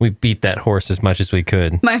beat that horse as much as we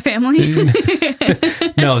could. My family?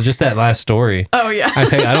 No, just that last story. Oh yeah.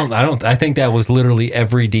 I think that was literally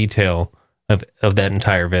every detail of that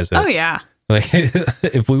entire visit. Oh yeah. Like,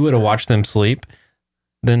 if we would have watched them sleep,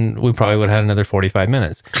 then we probably would have had another 45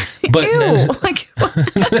 minutes. But ew, like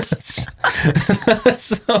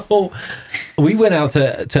so we went out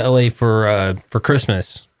to LA for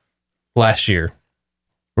Christmas last year,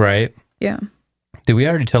 right? Yeah. Did we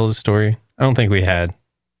already tell the story? I don't think we had.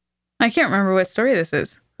 I can't remember what story this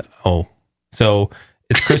is. Oh, so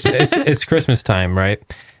it's Christmas. it's Christmas time, right?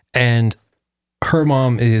 And her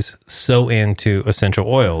mom is so into essential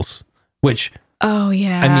oils, which, oh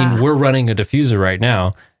yeah, I mean, we're running a diffuser right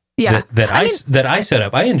now. Yeah, that I set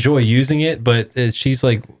up. I enjoy using it, but she's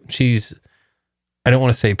I don't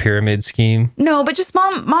want to say pyramid scheme. No, but just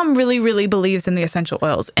mom really, really believes in the essential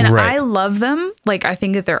oils. And right. I love them. Like, I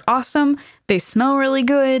think that they're awesome. They smell really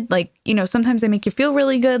good. Like, you know, sometimes they make you feel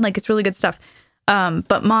really good. Like, it's really good stuff.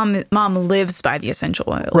 But mom lives by the essential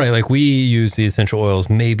oils. Right. Like, we use the essential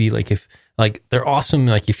oils maybe like if, like, they're awesome.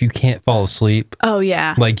 Like, if you can't fall asleep. Oh,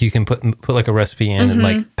 yeah. Like, you can put like a recipe in and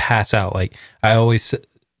like pass out. Like, I always,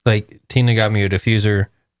 like, Tina got me a diffuser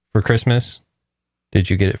for Christmas.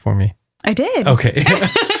 Did you get it for me? I did. Okay.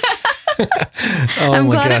 I'm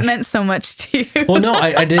glad it meant so much to you. Well, no,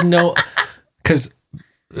 I didn't know, because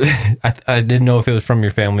I didn't know if it was from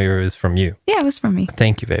your family or it was from you. Yeah, it was from me.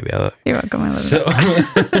 Thank you, baby. I love you. You're welcome. I love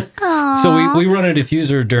it. So we run a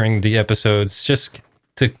diffuser during the episodes just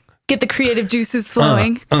to get the creative juices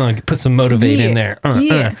flowing. Put some motivate in there.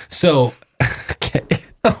 Yeah. So, okay.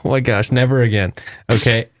 Oh my gosh, never again.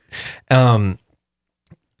 Okay.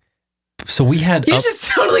 So we had you just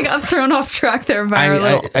totally got thrown off track there by our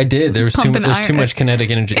little I did. There was too much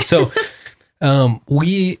kinetic energy. So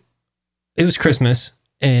it was Christmas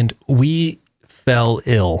and we fell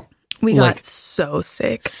ill. We got so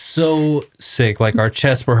sick. So sick. Like, our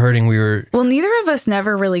chests were hurting. Well, neither of us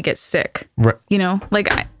never really get sick. Right. You know, like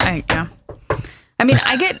yeah. I mean,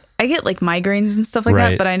 I get like migraines and stuff like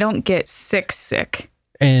that, but I don't get sick.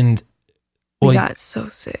 And we got so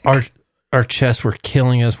sick. Our chests were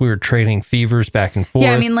killing us. We were trading fevers back and forth.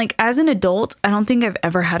 Yeah, I mean, like, as an adult, I don't think I've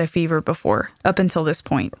ever had a fever before up until this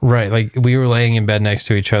point. Right. Like, we were laying in bed next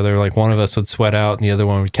to each other. Like, one of us would sweat out and the other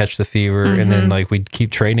one would catch the fever. And then, like, we'd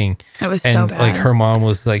keep trading. It was so bad. Like, her mom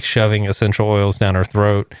was, like, shoving essential oils down her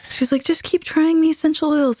throat. She's like, just keep trying the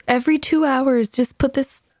essential oils. Every 2 hours, just put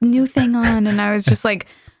this new thing on. And I was just like,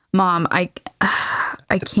 Mom, I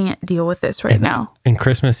can't deal with this right now. And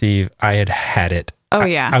Christmas Eve, I had it. Oh,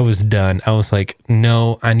 yeah. I was done. I was like,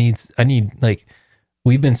 no, I need, like,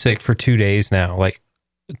 we've been sick for 2 days now. Like,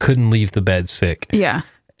 couldn't leave the bed sick. Yeah.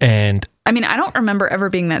 And I mean, I don't remember ever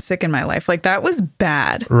being that sick in my life. Like, that was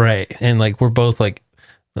bad. Right. And like, we're both like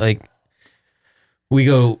we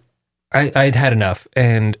go, I'd had enough.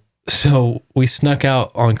 And so we snuck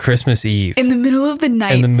out on Christmas Eve. In the middle of the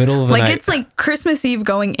night. Night. It's like Christmas Eve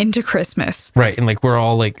going into Christmas. Right. And like, we're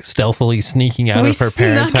all like stealthily sneaking out of her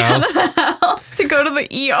parents' house. Out of the house to go to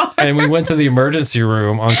the ER. And we went to the emergency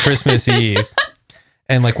room on Christmas Eve.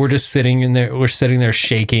 And like, we're just sitting in there, we're sitting there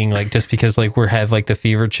shaking, like, just because like we have like the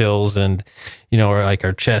fever chills and, you know, or like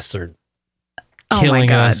our chests are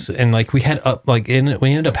killing us. And like, we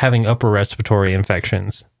ended up having upper respiratory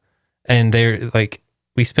infections. And they're like,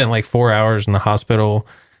 we spent like 4 hours in the hospital.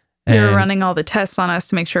 They were running all the tests on us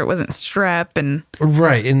to make sure it wasn't strep and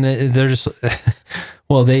right. And they're just,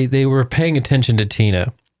 well, they were paying attention to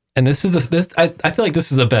Tina. And I feel like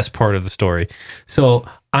this is the best part of the story. So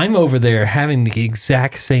I'm over there having the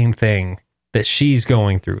exact same thing that she's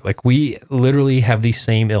going through. Like, we literally have the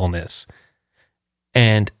same illness.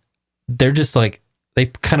 And they're just like, they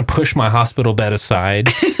kind of push my hospital bed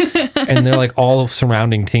aside. And they're like all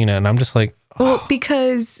surrounding Tina. And I'm just like, oh. Well,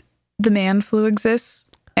 because the man flu exists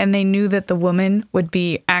and they knew that the woman would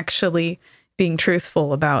be actually being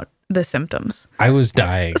truthful about the symptoms. I was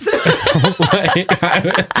dying.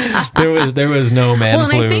 there was no man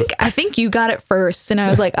flu. And I think you got it first, and I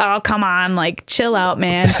was like, oh, come on, like chill out,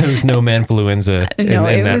 man. There was no manfluenza in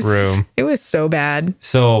that room. It was so bad.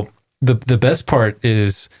 So the best part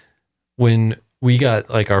is when we got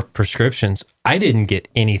like our prescriptions, I didn't get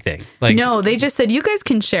anything. Like, no, they just said you guys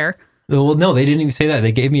can share. Well, no, they didn't even say that.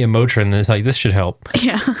 They gave me a Motrin and it's like, this should help.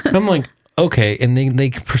 Yeah. And I'm like, okay. And they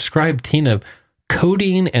prescribed Tina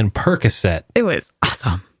codeine and Percocet. It was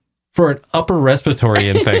awesome. For an upper respiratory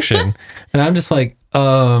infection. And I'm just like,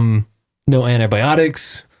 no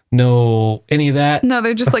antibiotics, no any of that. No,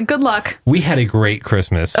 they're just like, good luck. We had a great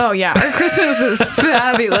Christmas. Oh yeah. Our Christmas was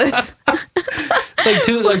fabulous.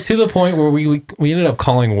 to the point where we ended up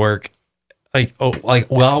calling work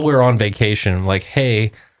while we're on vacation, like,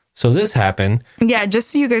 hey, so this happened. Yeah, just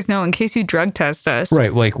so you guys know, in case you drug test us.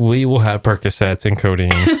 Right, like we will have Percocets and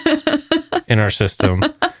codeine in our system.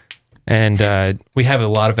 And we have a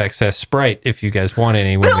lot of excess Sprite if you guys want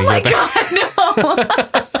any when we get back. Oh my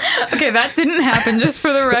God, no. Okay, that didn't happen, just for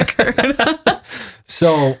the record.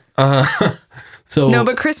 So no,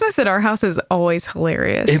 but Christmas at our house is always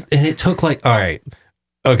hilarious. It took all right.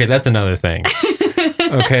 Okay, that's another thing.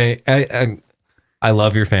 Okay, I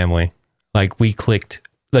love your family. Like we clicked.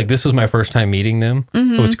 Like this was my first time meeting them.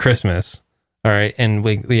 Mm-hmm. It was Christmas. All right, and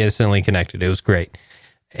we instantly connected. It was great.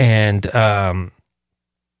 And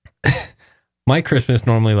my Christmas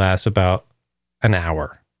normally lasts about an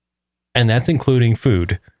hour, and that's including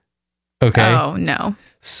food. Okay. Oh no.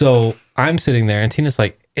 So I'm sitting there, and Tina's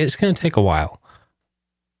like, "It's going to take a while."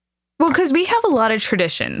 Well, because we have a lot of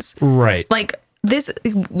traditions, right? Like this,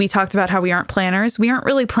 we talked about how we aren't planners. We aren't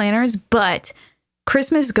really planners, but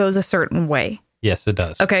Christmas goes a certain way. Yes, it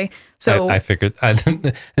does. Okay, so I figured.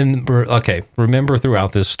 Okay, remember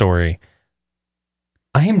throughout this story,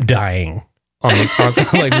 I am dying. We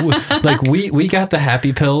got the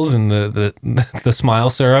happy pills and the smile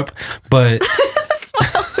syrup, but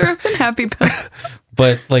smile syrup and happy pills.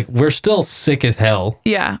 But like we're still sick as hell.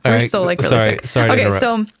 Yeah, we're still like really sick. Sorry. Okay,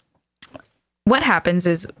 so what happens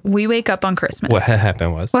is we wake up on Christmas. What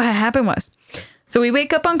happened was. So we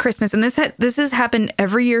wake up on Christmas, and this has happened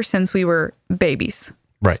every year since we were babies.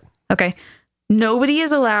 Right. Okay. Nobody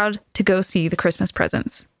is allowed to go see the Christmas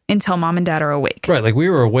presents until mom and dad are awake. Right. Like we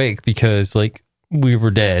were awake because like we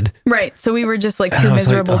were dead. Right. So we were just like too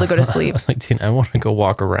miserable to go to sleep. I was like, Tina, I want to go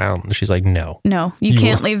walk around. And she's like, no. No, you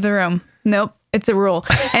can't leave the room. Nope. It's a rule.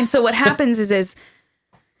 And so what happens is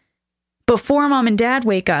before mom and dad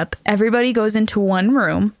wake up, everybody goes into one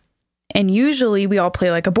room. And usually we all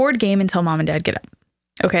play like a board game until mom and dad get up.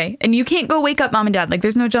 Okay. And you can't go wake up mom and dad. Like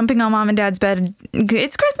there's no jumping on mom and dad's bed.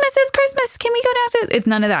 It's Christmas. Can we go downstairs? It's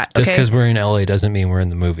none of that. Okay? Just because we're in LA doesn't mean we're in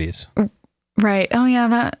the movies. Right. Oh yeah.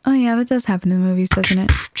 That does happen in the movies, doesn't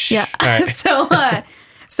it? Yeah. Right.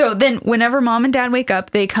 So then whenever mom and dad wake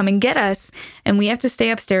up, they come and get us and we have to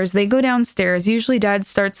stay upstairs. They go downstairs. Usually dad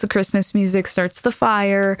starts the Christmas music, starts the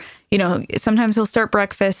fire, sometimes he'll start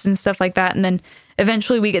breakfast and stuff like that. And then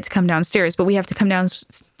eventually we get to come downstairs, but we have to come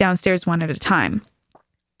downstairs one at a time.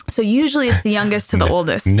 So usually it's the youngest to the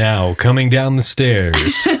oldest. Now coming down the stairs,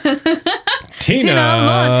 Tina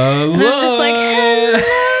Lund. And I'm just like,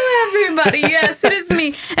 hello, everybody. Yes, it is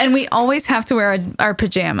me. And we always have to wear our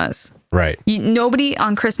pajamas. Right. Nobody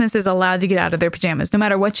on Christmas is allowed to get out of their pajamas, no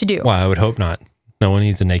matter what you do. Well, I would hope not. No one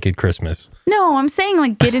needs a naked Christmas. No, I'm saying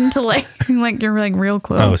like get into like your like real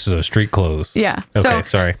clothes. Oh, so street clothes. Yeah. Okay,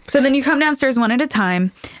 sorry. So then you come downstairs one at a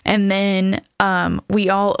time, and then we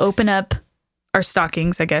all open up our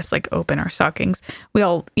stockings, I guess, like open our stockings. We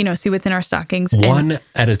all, see what's in our stockings. One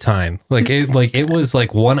at a time. It was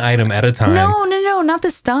like one item at a time. No, not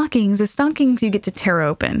the stockings. The stockings you get to tear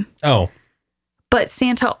open. Oh. But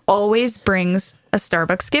Santa always brings a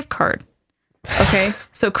Starbucks gift card. Okay.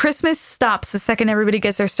 So Christmas stops the second everybody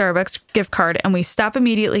gets their Starbucks gift card, and we stop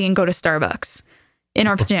immediately and go to Starbucks in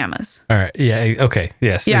our pajamas. All right. Yeah. Okay.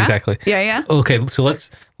 Yes, yeah? Exactly. Yeah. Okay. So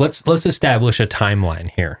let's establish a timeline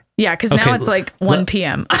here. Yeah. Cause now it's like 1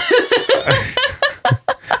 PM.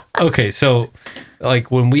 Okay. So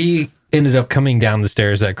like when we ended up coming down the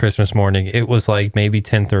stairs that Christmas morning, it was like maybe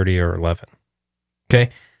 10:30 or 11. Okay.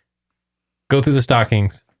 Go through the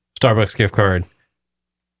stockings, Starbucks gift card.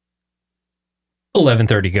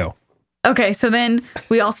 11:30 go. Okay, so then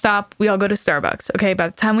we all stop. We all go to Starbucks. Okay, by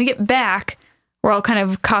the time we get back, we're all kind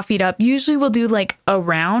of coffeeed up. Usually we'll do like a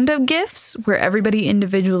round of gifts where everybody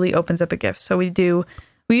individually opens up a gift. So we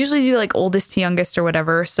usually do like oldest to youngest or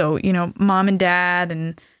whatever. So, mom and dad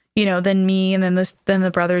and, then me and then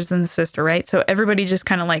the brothers and the sister, right? So everybody just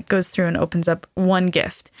kind of like goes through and opens up one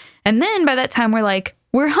gift. And then by that time we're like,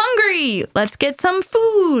 we're hungry. Let's get some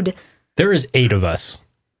food. There is 8 of us.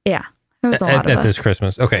 Yeah. There was a lot of at us. this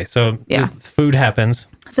Christmas. Okay, so Yeah. food happens.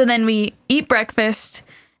 So then we eat breakfast,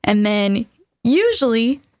 and then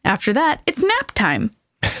usually after that, it's nap time.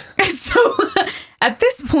 So at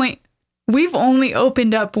this point, we've only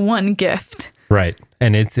opened up one gift. Right.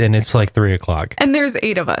 And it's like 3:00. And there's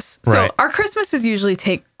 8 of us. So Right. our Christmases usually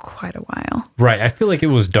take quite a while. Right. I feel like it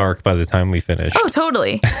was dark by the time we finished. Oh,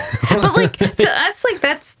 totally. But like to us, like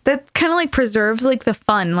that kind of like preserves like the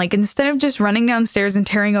fun. Like instead of just running downstairs and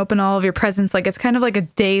tearing open all of your presents, like it's kind of like a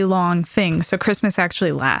day-long thing. So Christmas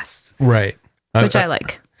actually lasts, Right. which I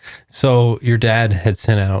like. So your dad had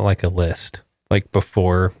sent out like a list like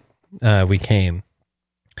before we came,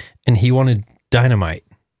 and he wanted dynamite.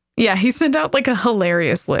 Yeah, he sent out like a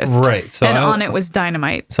hilarious list. Right. So and on it was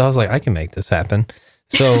dynamite. So I was like, I can make this happen.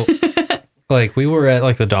 So like we were at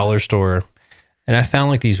like the dollar store, and I found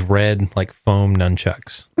like these red like foam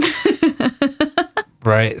nunchucks.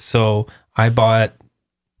 Right. So I bought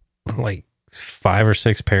like 5 or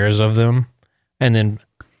 6 pairs of them, and then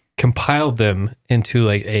compiled them into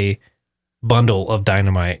like a bundle of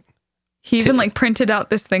dynamite. He even like printed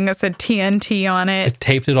out this thing that said TNT on I it.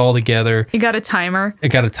 taped it all together. He got a timer. I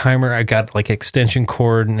got a timer. I got like extension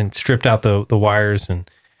cord and stripped out the wires and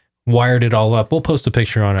wired it all up. We'll post a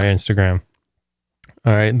picture on our Instagram.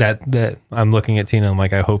 All right. That I'm looking at Tina. I'm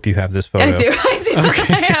like, I hope you have this photo. I do.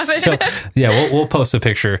 Okay. I have it. So yeah, we'll post a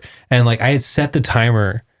picture. And like I had set the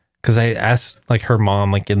timer because I asked like her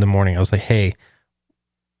mom like in the morning. I was like, hey,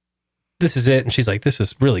 this is it. And she's like, this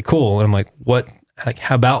is really cool. And I'm like, what? Like,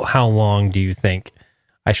 how long do you think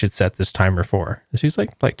I should set this timer for? And she's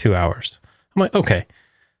like 2 hours. I'm like, okay.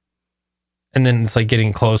 And then it's like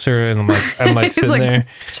getting closer, and I'm like He's sitting like there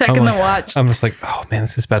checking the watch. I'm just like, oh man,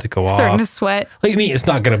 this is about to go Starting to off. sweat Like me, it's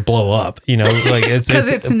not gonna blow up, you know, like it's because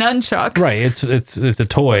it's nunchucks. right. It's a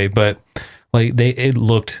toy, but like it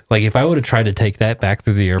looked like if I would have tried to take that back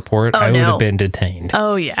through the airport, I would no. have been detained.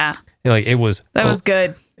 Oh yeah, Like it was that was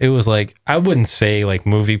good. It was like, I wouldn't say like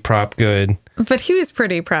movie prop good. But he was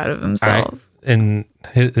pretty proud of himself. And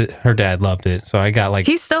her dad loved it. So I got like,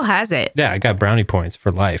 He still has it. yeah, I got brownie points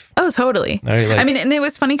for life. Oh, totally. Right, like- I mean, and it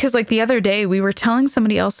was funny because like the other day we were telling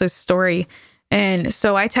somebody else's story. And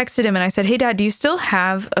so I texted him and I said, hey, Dad, do you still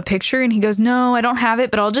have a picture? And he goes, no, I don't have it,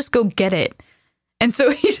 but I'll just go get it. And so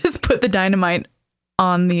he just put the dynamite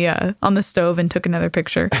on the stove and took another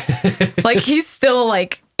picture. Like he's still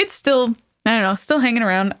like, it's still, I don't know, still hanging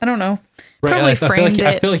around. I don't know. Probably framed it.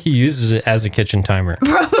 I feel like he uses it as a kitchen timer.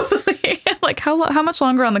 Probably. Like how much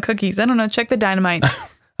longer on the cookies? I don't know. Check the dynamite.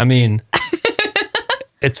 I mean,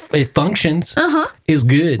 it functions. It's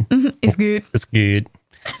good. It's good. It's good.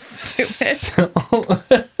 Stupid.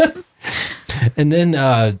 And then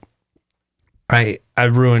I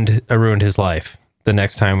ruined his life the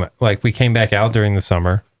next time. Like we came back out during the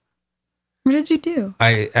summer. What did you do?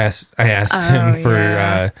 I asked him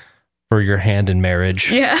for your hand in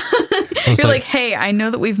marriage. Yeah. was You're like- like, hey, I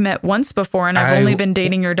know that we've met once before and I've only been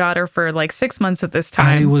dating your daughter for like 6 months at this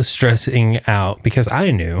time. I was stressing out because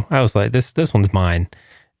I knew. I was like, this one's mine.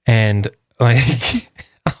 And like,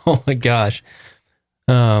 oh my gosh.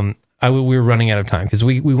 We were running out of time because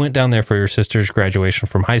we went down there for your sister's graduation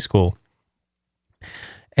from high school.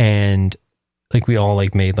 And like we all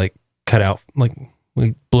like made like cut out, like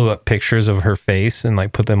we blew up pictures of her face and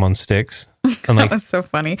like put them on sticks. And like, that was so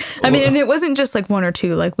funny. I mean, and it wasn't just like one or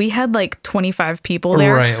two. Like we had like 25 people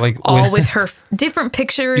there, right? Like all with her different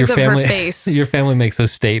pictures of her face. Your family makes a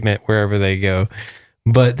statement wherever they go.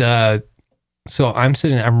 But so I'm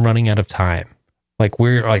running out of time. Like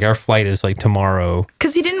our flight is like tomorrow.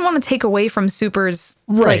 Because he didn't want to take away from Super's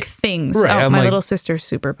like things. Right. Oh, I'm my like- little sister's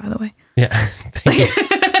Super, by the way. Yeah. Thank you.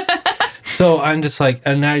 So I'm just like,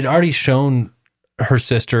 and I'd already shown her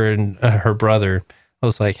sister and her brother. I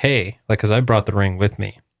was like, hey, like, cause I brought the ring with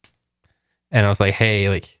me. And I was like, hey,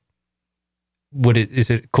 like, is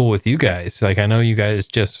it cool with you guys? Like, I know you guys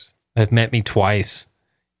just have met me twice,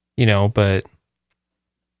 you know, but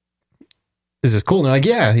is this cool? And they're like,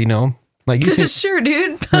 yeah, you know, like you seem, Sure,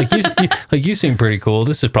 dude. you seem pretty cool.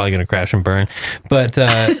 This is probably going to crash and burn. But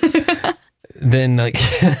then like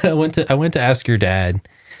I went to ask your dad,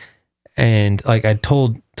 and like I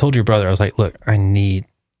told your brother, I was like, look, I need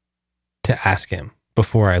to ask him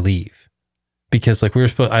before I leave, because like we were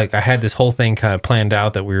supposed, I had this whole thing kind of planned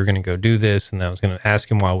out that we were going to go do this, and I was going to ask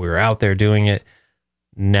him while we were out there doing it.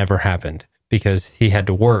 Never happened because he had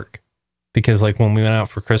to work, because like when we went out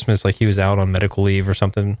for Christmas, like he was out on medical leave or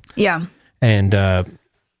something. Yeah. And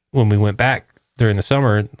when we went back during the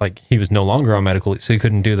summer, like he was no longer on medical leave, so he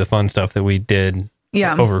couldn't do the fun stuff that we did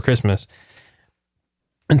over Christmas.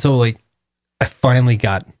 And so like I finally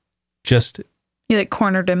got just, You like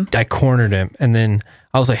cornered him. I cornered him. And then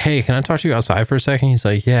I was like, hey, can I talk to you outside for a second? He's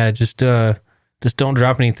like, yeah, just don't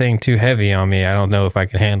drop anything too heavy on me. I don't know if I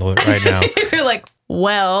can handle it right now. You're like,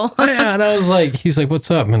 well. Yeah, and I was like, he's like,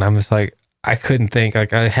 what's up? And I'm just like, I couldn't think.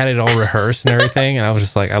 Like, I had it all rehearsed and everything. And I was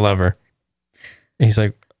just like, I love her. And he's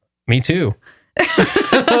like, me too.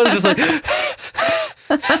 I was just like,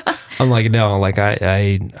 I'm like, no, like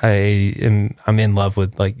I'm in love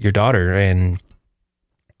with like your daughter, and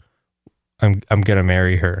I'm gonna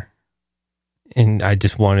marry her. And I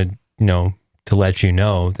just wanted, to let you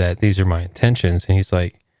know that these are my intentions. And he's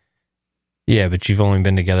like, yeah, but you've only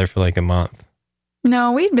been together for like a month.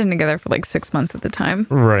 No, we'd been together for like 6 months at the time.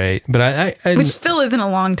 Right. But I which still isn't a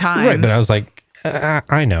long time. Right. But I was like,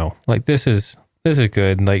 I know, like, this is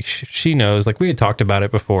good. And like, she knows, like, we had talked about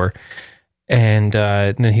it before. And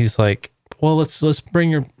then he's like, well, let's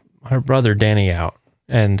bring her brother Danny out.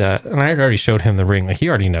 And I had already showed him the ring. Like, he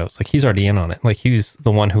already knows, like, he's already in on it. Like, he's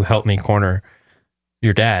the one who helped me corner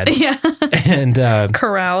your dad. Yeah. And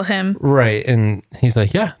corral him. Right. And he's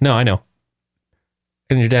like, yeah, no, I know.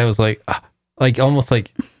 And your dad was like almost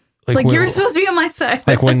like when, you're supposed to be on my side.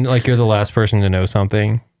 like when, like, you're the last person to know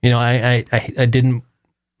something, I didn't,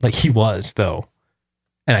 like, he was though.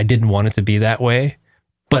 And I didn't want it to be that way,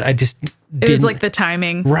 but I just didn't. It was like the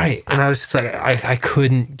timing. Right. And I was just like, I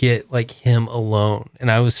couldn't get like him alone. And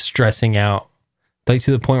I was stressing out, like,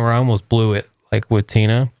 to the point where I almost blew it, like, with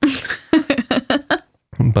Tina.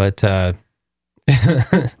 But but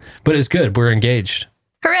it's good. We're engaged.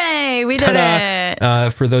 Hooray! We did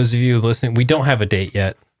it. For those of you listening, we don't have a date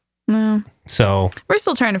yet. No. So we're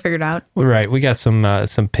still trying to figure it out. Right. We got some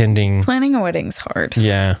pending. Planning a wedding's hard.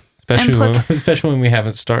 Yeah. Especially when we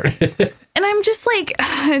haven't started. And I'm just like,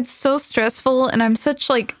 it's so stressful. And I'm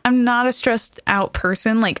not a stressed out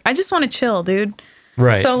person. Like, I just want to chill, dude.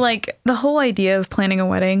 Right. So, like, the whole idea of planning a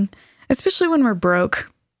wedding, especially when we're broke.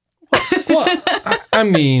 Well, I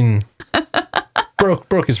mean,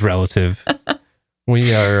 broke is relative.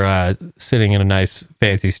 We are sitting in a nice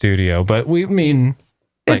fancy studio, but like,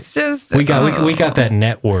 it's just we got that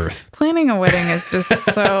net worth. Planning a wedding is just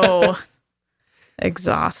so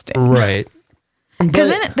exhausting, right? Because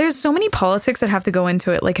then there's so many politics that have to go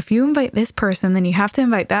into it. Like, if you invite this person, then you have to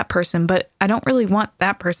invite that person. But I don't really want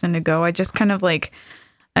that person to go. I just kind of like,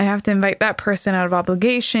 I have to invite that person out of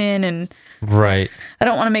obligation, and right. I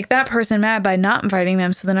don't want to make that person mad by not inviting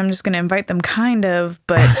them. So then I'm just going to invite them, kind of,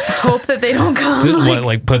 but hope that they don't come.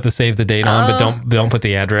 Like put the save the date on, but don't put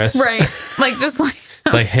the address. Right. Like, just like.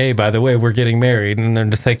 It's like, hey, by the way, we're getting married, and then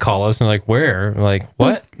they call us and like, where? We're like,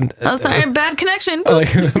 what? Oh, sorry, bad connection. Like,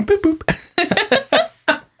 boop, boop.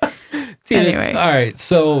 Anyway, all right.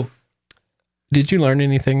 So, did you learn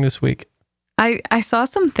anything this week? I saw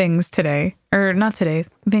some things today, or not today,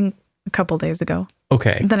 I think a couple days ago.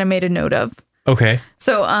 Okay. That I made a note of. Okay.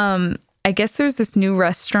 So, I guess there's this new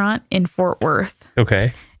restaurant in Fort Worth.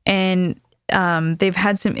 Okay. And they've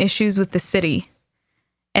had some issues with the city,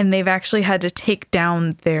 and they've actually had to take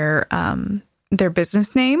down their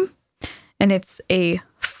business name, and it's a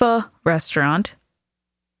pho restaurant.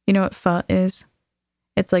 You know what pho is?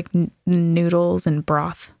 It's like noodles and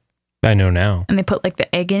broth. I know now. And they put like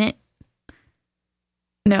the egg in it.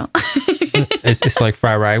 No. It's like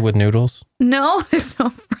fry rye with noodles? No, there's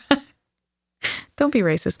no fry. Don't be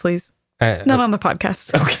racist, please. Not on the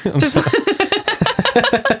podcast. Okay.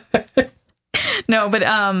 No, but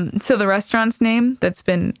so the restaurant's name that's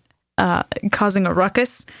been causing a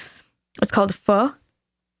ruckus, it's called Pho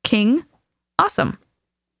King Awesome.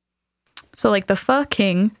 So like the Pho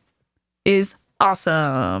King is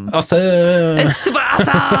awesome. Awesome. It's super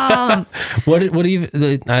awesome. What do you?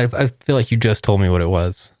 I feel like you just told me what it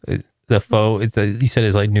was. The pho. You said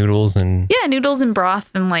it's like noodles and noodles and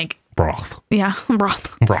broth and like broth. Yeah,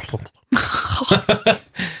 broth.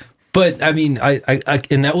 But I mean, I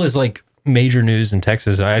and that was like major news in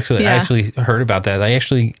Texas. I actually heard about that. I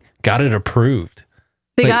actually got it approved.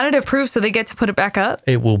 They got it approved, so they get to put it back up.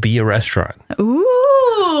 It will be a restaurant.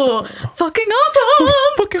 Ooh, fucking awesome!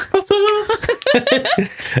 Fucking awesome!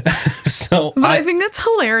 So, but I think that's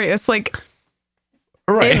hilarious. Like,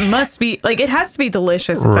 right. It must be like it has to be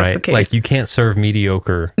delicious if that's the case. Like you can't serve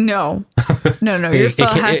mediocre. No. Your pho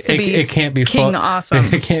has to be. It can't be king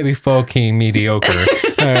awesome. It can't be pho king mediocre.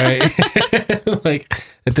 All right. Like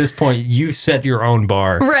at this point, you set your own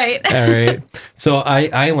bar. Right. All right. So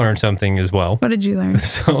I learned something as well. What did you learn?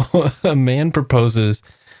 So a man proposes.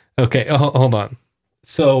 Okay, hold on.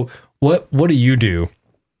 So what do you do?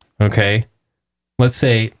 Okay. Let's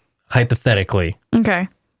say hypothetically. Okay.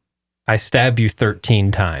 I stab you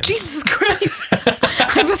 13 times. Jesus Christ.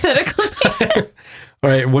 Hypothetically. All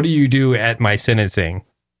right, what do you do at my sentencing?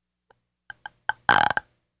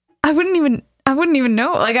 I wouldn't even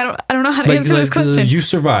know. Like, I don't know how to answer this question. You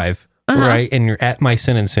survive, right? And you're at my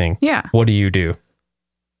sentencing. Yeah. What do you do?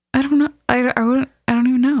 I don't know. I don't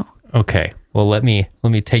even know. Okay. Well, let me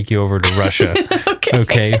take you over to Russia.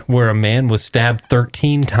 Okay. Where a man was stabbed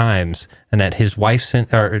 13 times, and at his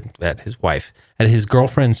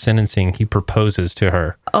girlfriend's sentencing, he proposes to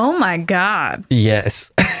her. Oh my God.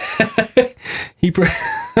 Yes.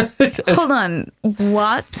 Hold on.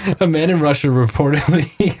 What? A man in Russia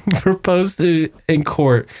reportedly proposed in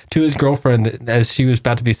court to his girlfriend as she was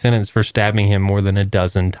about to be sentenced for stabbing him more than a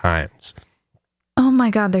dozen times. Oh my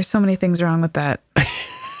God. There's so many things wrong with that.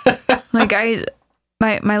 Like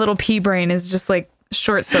my little pea brain is just like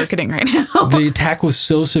short circuiting right now. The attack was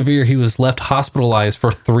so severe he was left hospitalized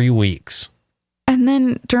for 3 weeks. And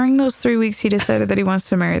then during those 3 weeks, he decided that he wants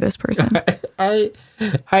to marry this person. I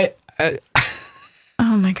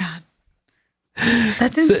Oh my God.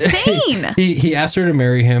 That's insane. He asked her to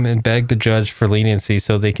marry him and begged the judge for leniency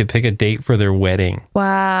so they could pick a date for their wedding.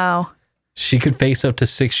 Wow. She could face up to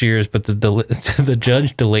 6 years, but the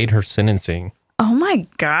judge delayed her sentencing. Oh my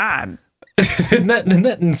God. Isn't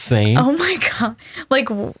that insane? Oh my God. Like,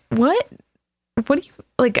 what? What do you,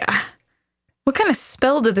 like, what kind of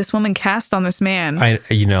spell did this woman cast on this man? I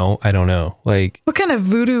don't know. Like, what kind of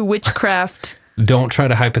voodoo witchcraft? Don't try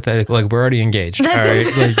to hypothetical. Like, we're already engaged.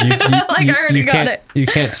 That's all right? like, I already got it. You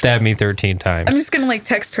can't stab me 13 times. I'm just going to like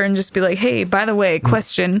text her and just be like, hey, by the way,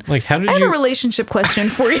 question. Like, how did I have you... a relationship question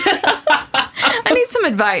for you. I need some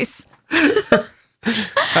advice.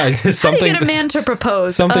 How do you get a man to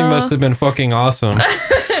propose? Something must have been fucking awesome.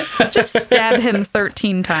 Just stab him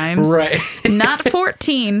 13 times. Right. Not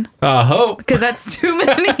 14. Hope. Because that's too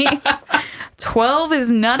many. 12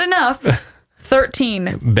 is not enough.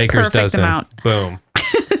 13. Baker's perfect dozen. amount. Boom.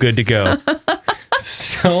 Good to go.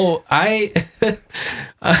 So I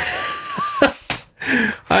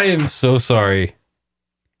am so sorry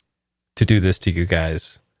to do this to you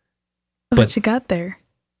guys. What you got there?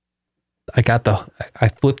 I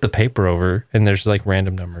flipped the paper over and there's like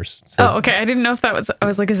random numbers. So, oh, okay. I didn't know if I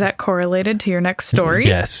was like, is that correlated to your next story?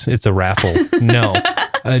 Yes, it's a raffle. No.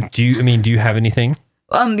 Do you have anything?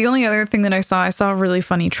 The only other thing that I saw a really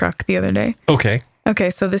funny truck the other day. Okay.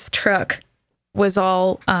 Okay, so this truck was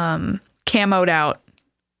all camoed out.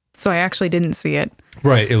 So I actually didn't see it.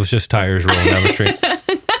 Right, it was just tires rolling down the street.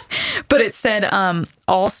 But it said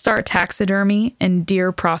All-Star Taxidermy and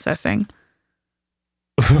Deer Processing.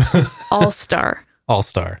 All-Star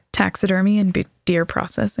Taxidermy and Deer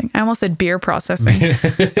Processing. I almost said beer processing.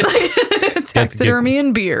 Taxidermy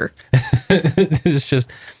and beer.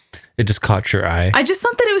 It just caught your eye. I just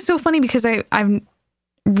thought that it was so funny because I've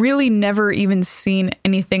really never even seen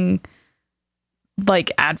anything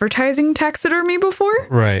like advertising taxidermy before.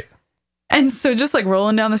 Right. And so just like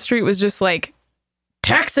rolling down the street was just like,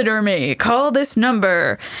 taxidermy, call this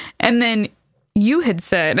number. And then you had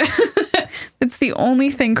said, it's the only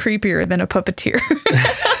thing creepier than a puppeteer.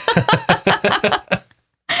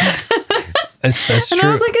 That's and true.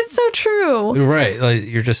 I was like, it's so true. Right. Like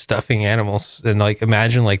you're just stuffing animals and like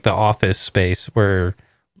imagine like the office space where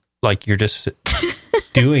like you're just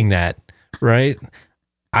doing that. Right.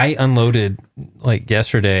 I unloaded like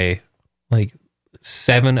yesterday, like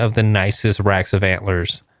 7 of the nicest racks of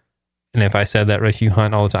antlers. And if I said that, if you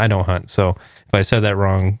hunt all the time, I don't hunt. So if I said that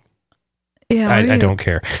wrong, yeah, I don't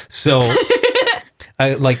care. So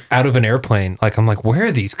I like out of an airplane, like I'm like, where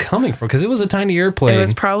are these coming from? Because it was a tiny airplane. It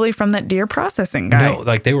was probably from that deer processing guy. No,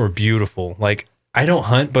 like they were beautiful. Like I don't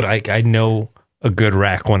hunt, but I know a good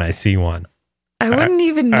rack when I see one. I wouldn't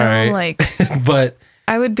even know, right. like, but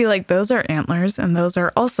I would be like, those are antlers, and those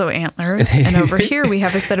are also antlers, and over here we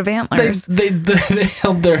have a set of antlers. They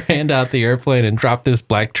held their hand out the airplane and dropped this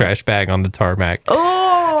black trash bag on the tarmac.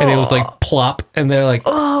 Oh, and it was like plop, and they're like,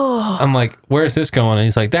 oh, I'm like, where's this going? And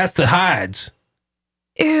he's like, that's the hides.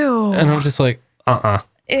 Ew. And I was just like, Ew.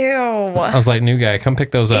 I was like, new guy, come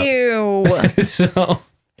pick those up. Ew. So,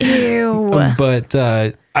 ew. But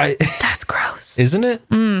that's gross, isn't it?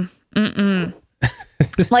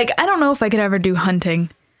 Like, I don't know if I could ever do hunting.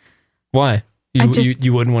 Why?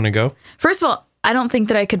 You wouldn't want to go? First of all, I don't think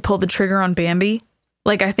that I could pull the trigger on Bambi.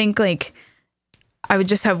 Like, I think like I would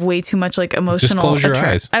just have way too much like emotional. Just close your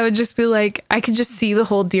eyes. I would just be like, I could just see the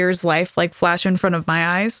whole deer's life like flash in front of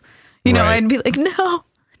my eyes. You know, Right. I'd be like, no.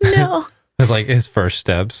 It's like his first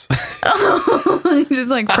steps. Just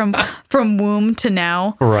like from womb to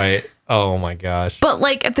now. Right. Oh my gosh. But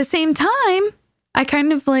like at the same time, I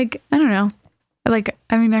kind of like, I don't know. Like,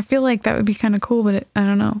 I mean, I feel like that would be kind of cool, but I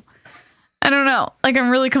don't know. I don't know. Like, I'm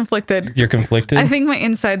really conflicted. You're conflicted? I think my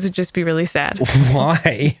insides would just be really sad.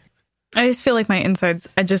 Why? I just feel like my insides,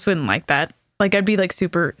 I just wouldn't like that. Like, I'd be like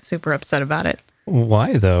super, super upset about it.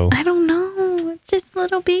 Why though? I don't know. It's just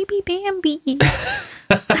little baby Bambi.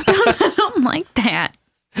 I don't like that.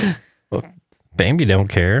 Well, Bambi don't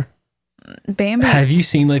care. Bambi. Have you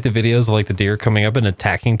seen like the videos of like the deer coming up and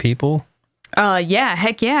attacking people? Yeah,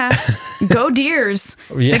 heck yeah. Go deers.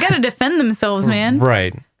 Yeah. They gotta defend themselves, man.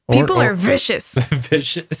 Right. People are vicious.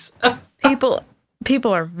 Vicious.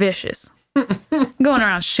 People are vicious. Going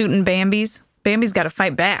around shooting Bambis. Bambi's gotta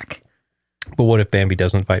fight back. But what if Bambi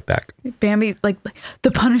doesn't fight back? Bambi, like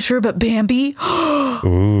the Punisher, but Bambi.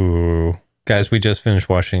 Ooh. Guys, we just finished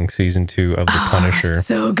watching season 2 of The Punisher.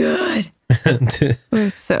 So good. It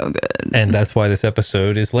was so good. And that's why this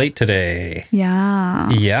episode is late today. Yeah.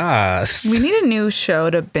 Yes. We need a new show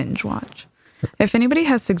to binge watch. If anybody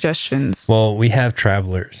has suggestions, Well, we have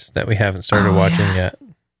Travelers that we haven't started watching yet. we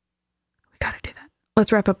gotta do that.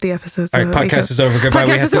 Let's wrap up the episode. All right, podcast is over. Goodbye.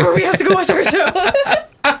 Podcast is over. We have to go watch our show.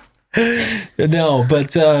 No,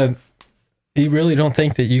 but you really don't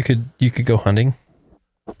think that you could go hunting?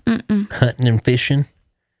 Hunting and fishing?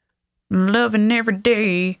 Loving every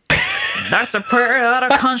day. That's a prayer that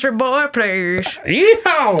a country boy prays.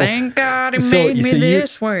 Yeehaw! Thank God he made me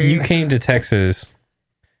this way. You came to Texas.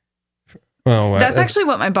 Well, That's actually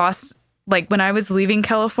what my boss, like when I was leaving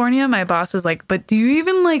California, my boss was like, but do you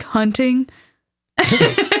even like hunting?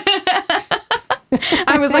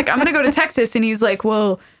 I was like, I'm going to go to Texas. And he's like,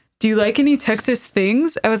 well, do you like any Texas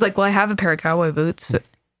things? I was like, well, I have a pair of cowboy boots.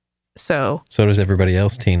 So does everybody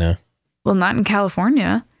else, Tina. Well, not in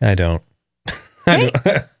California. I don't. Hey,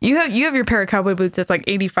 you have your pair of cowboy boots that's like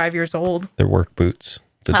 85 years old. They're work boots.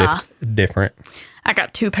 It's different. I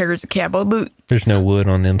got 2 pairs of cowboy boots. There's no wood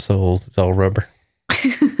on them soles. It's all rubber.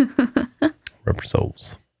 Rubber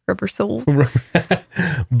soles. Rubber soles.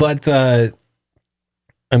 But, I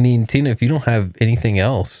mean, Tina, if you don't have anything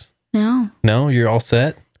else. No, you're all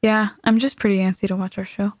set? Yeah, I'm just pretty antsy to watch our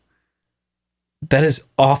show. That is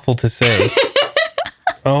awful to say.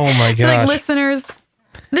 Oh my gosh. Like, listeners,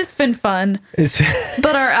 this has been fun.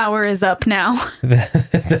 But our hour is up now.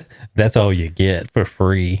 That's all you get for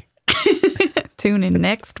free. Tune in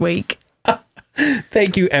next week.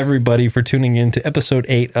 Thank you, everybody, for tuning in to episode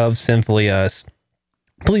 8 of Sinfully Us.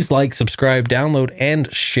 Please like, subscribe, download,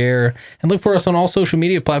 and share. And look for us on all social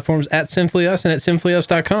media platforms at Sinfully Us and at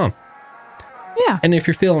sinfullyus.com. Yeah. And if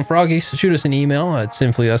you're feeling froggy, shoot us an email at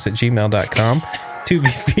sinfullyus@gmail.com to be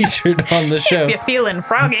featured on the show. If you're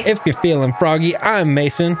feeling froggy. I'm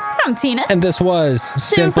Mason. I'm Tina. And this was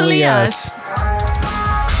Simply Us.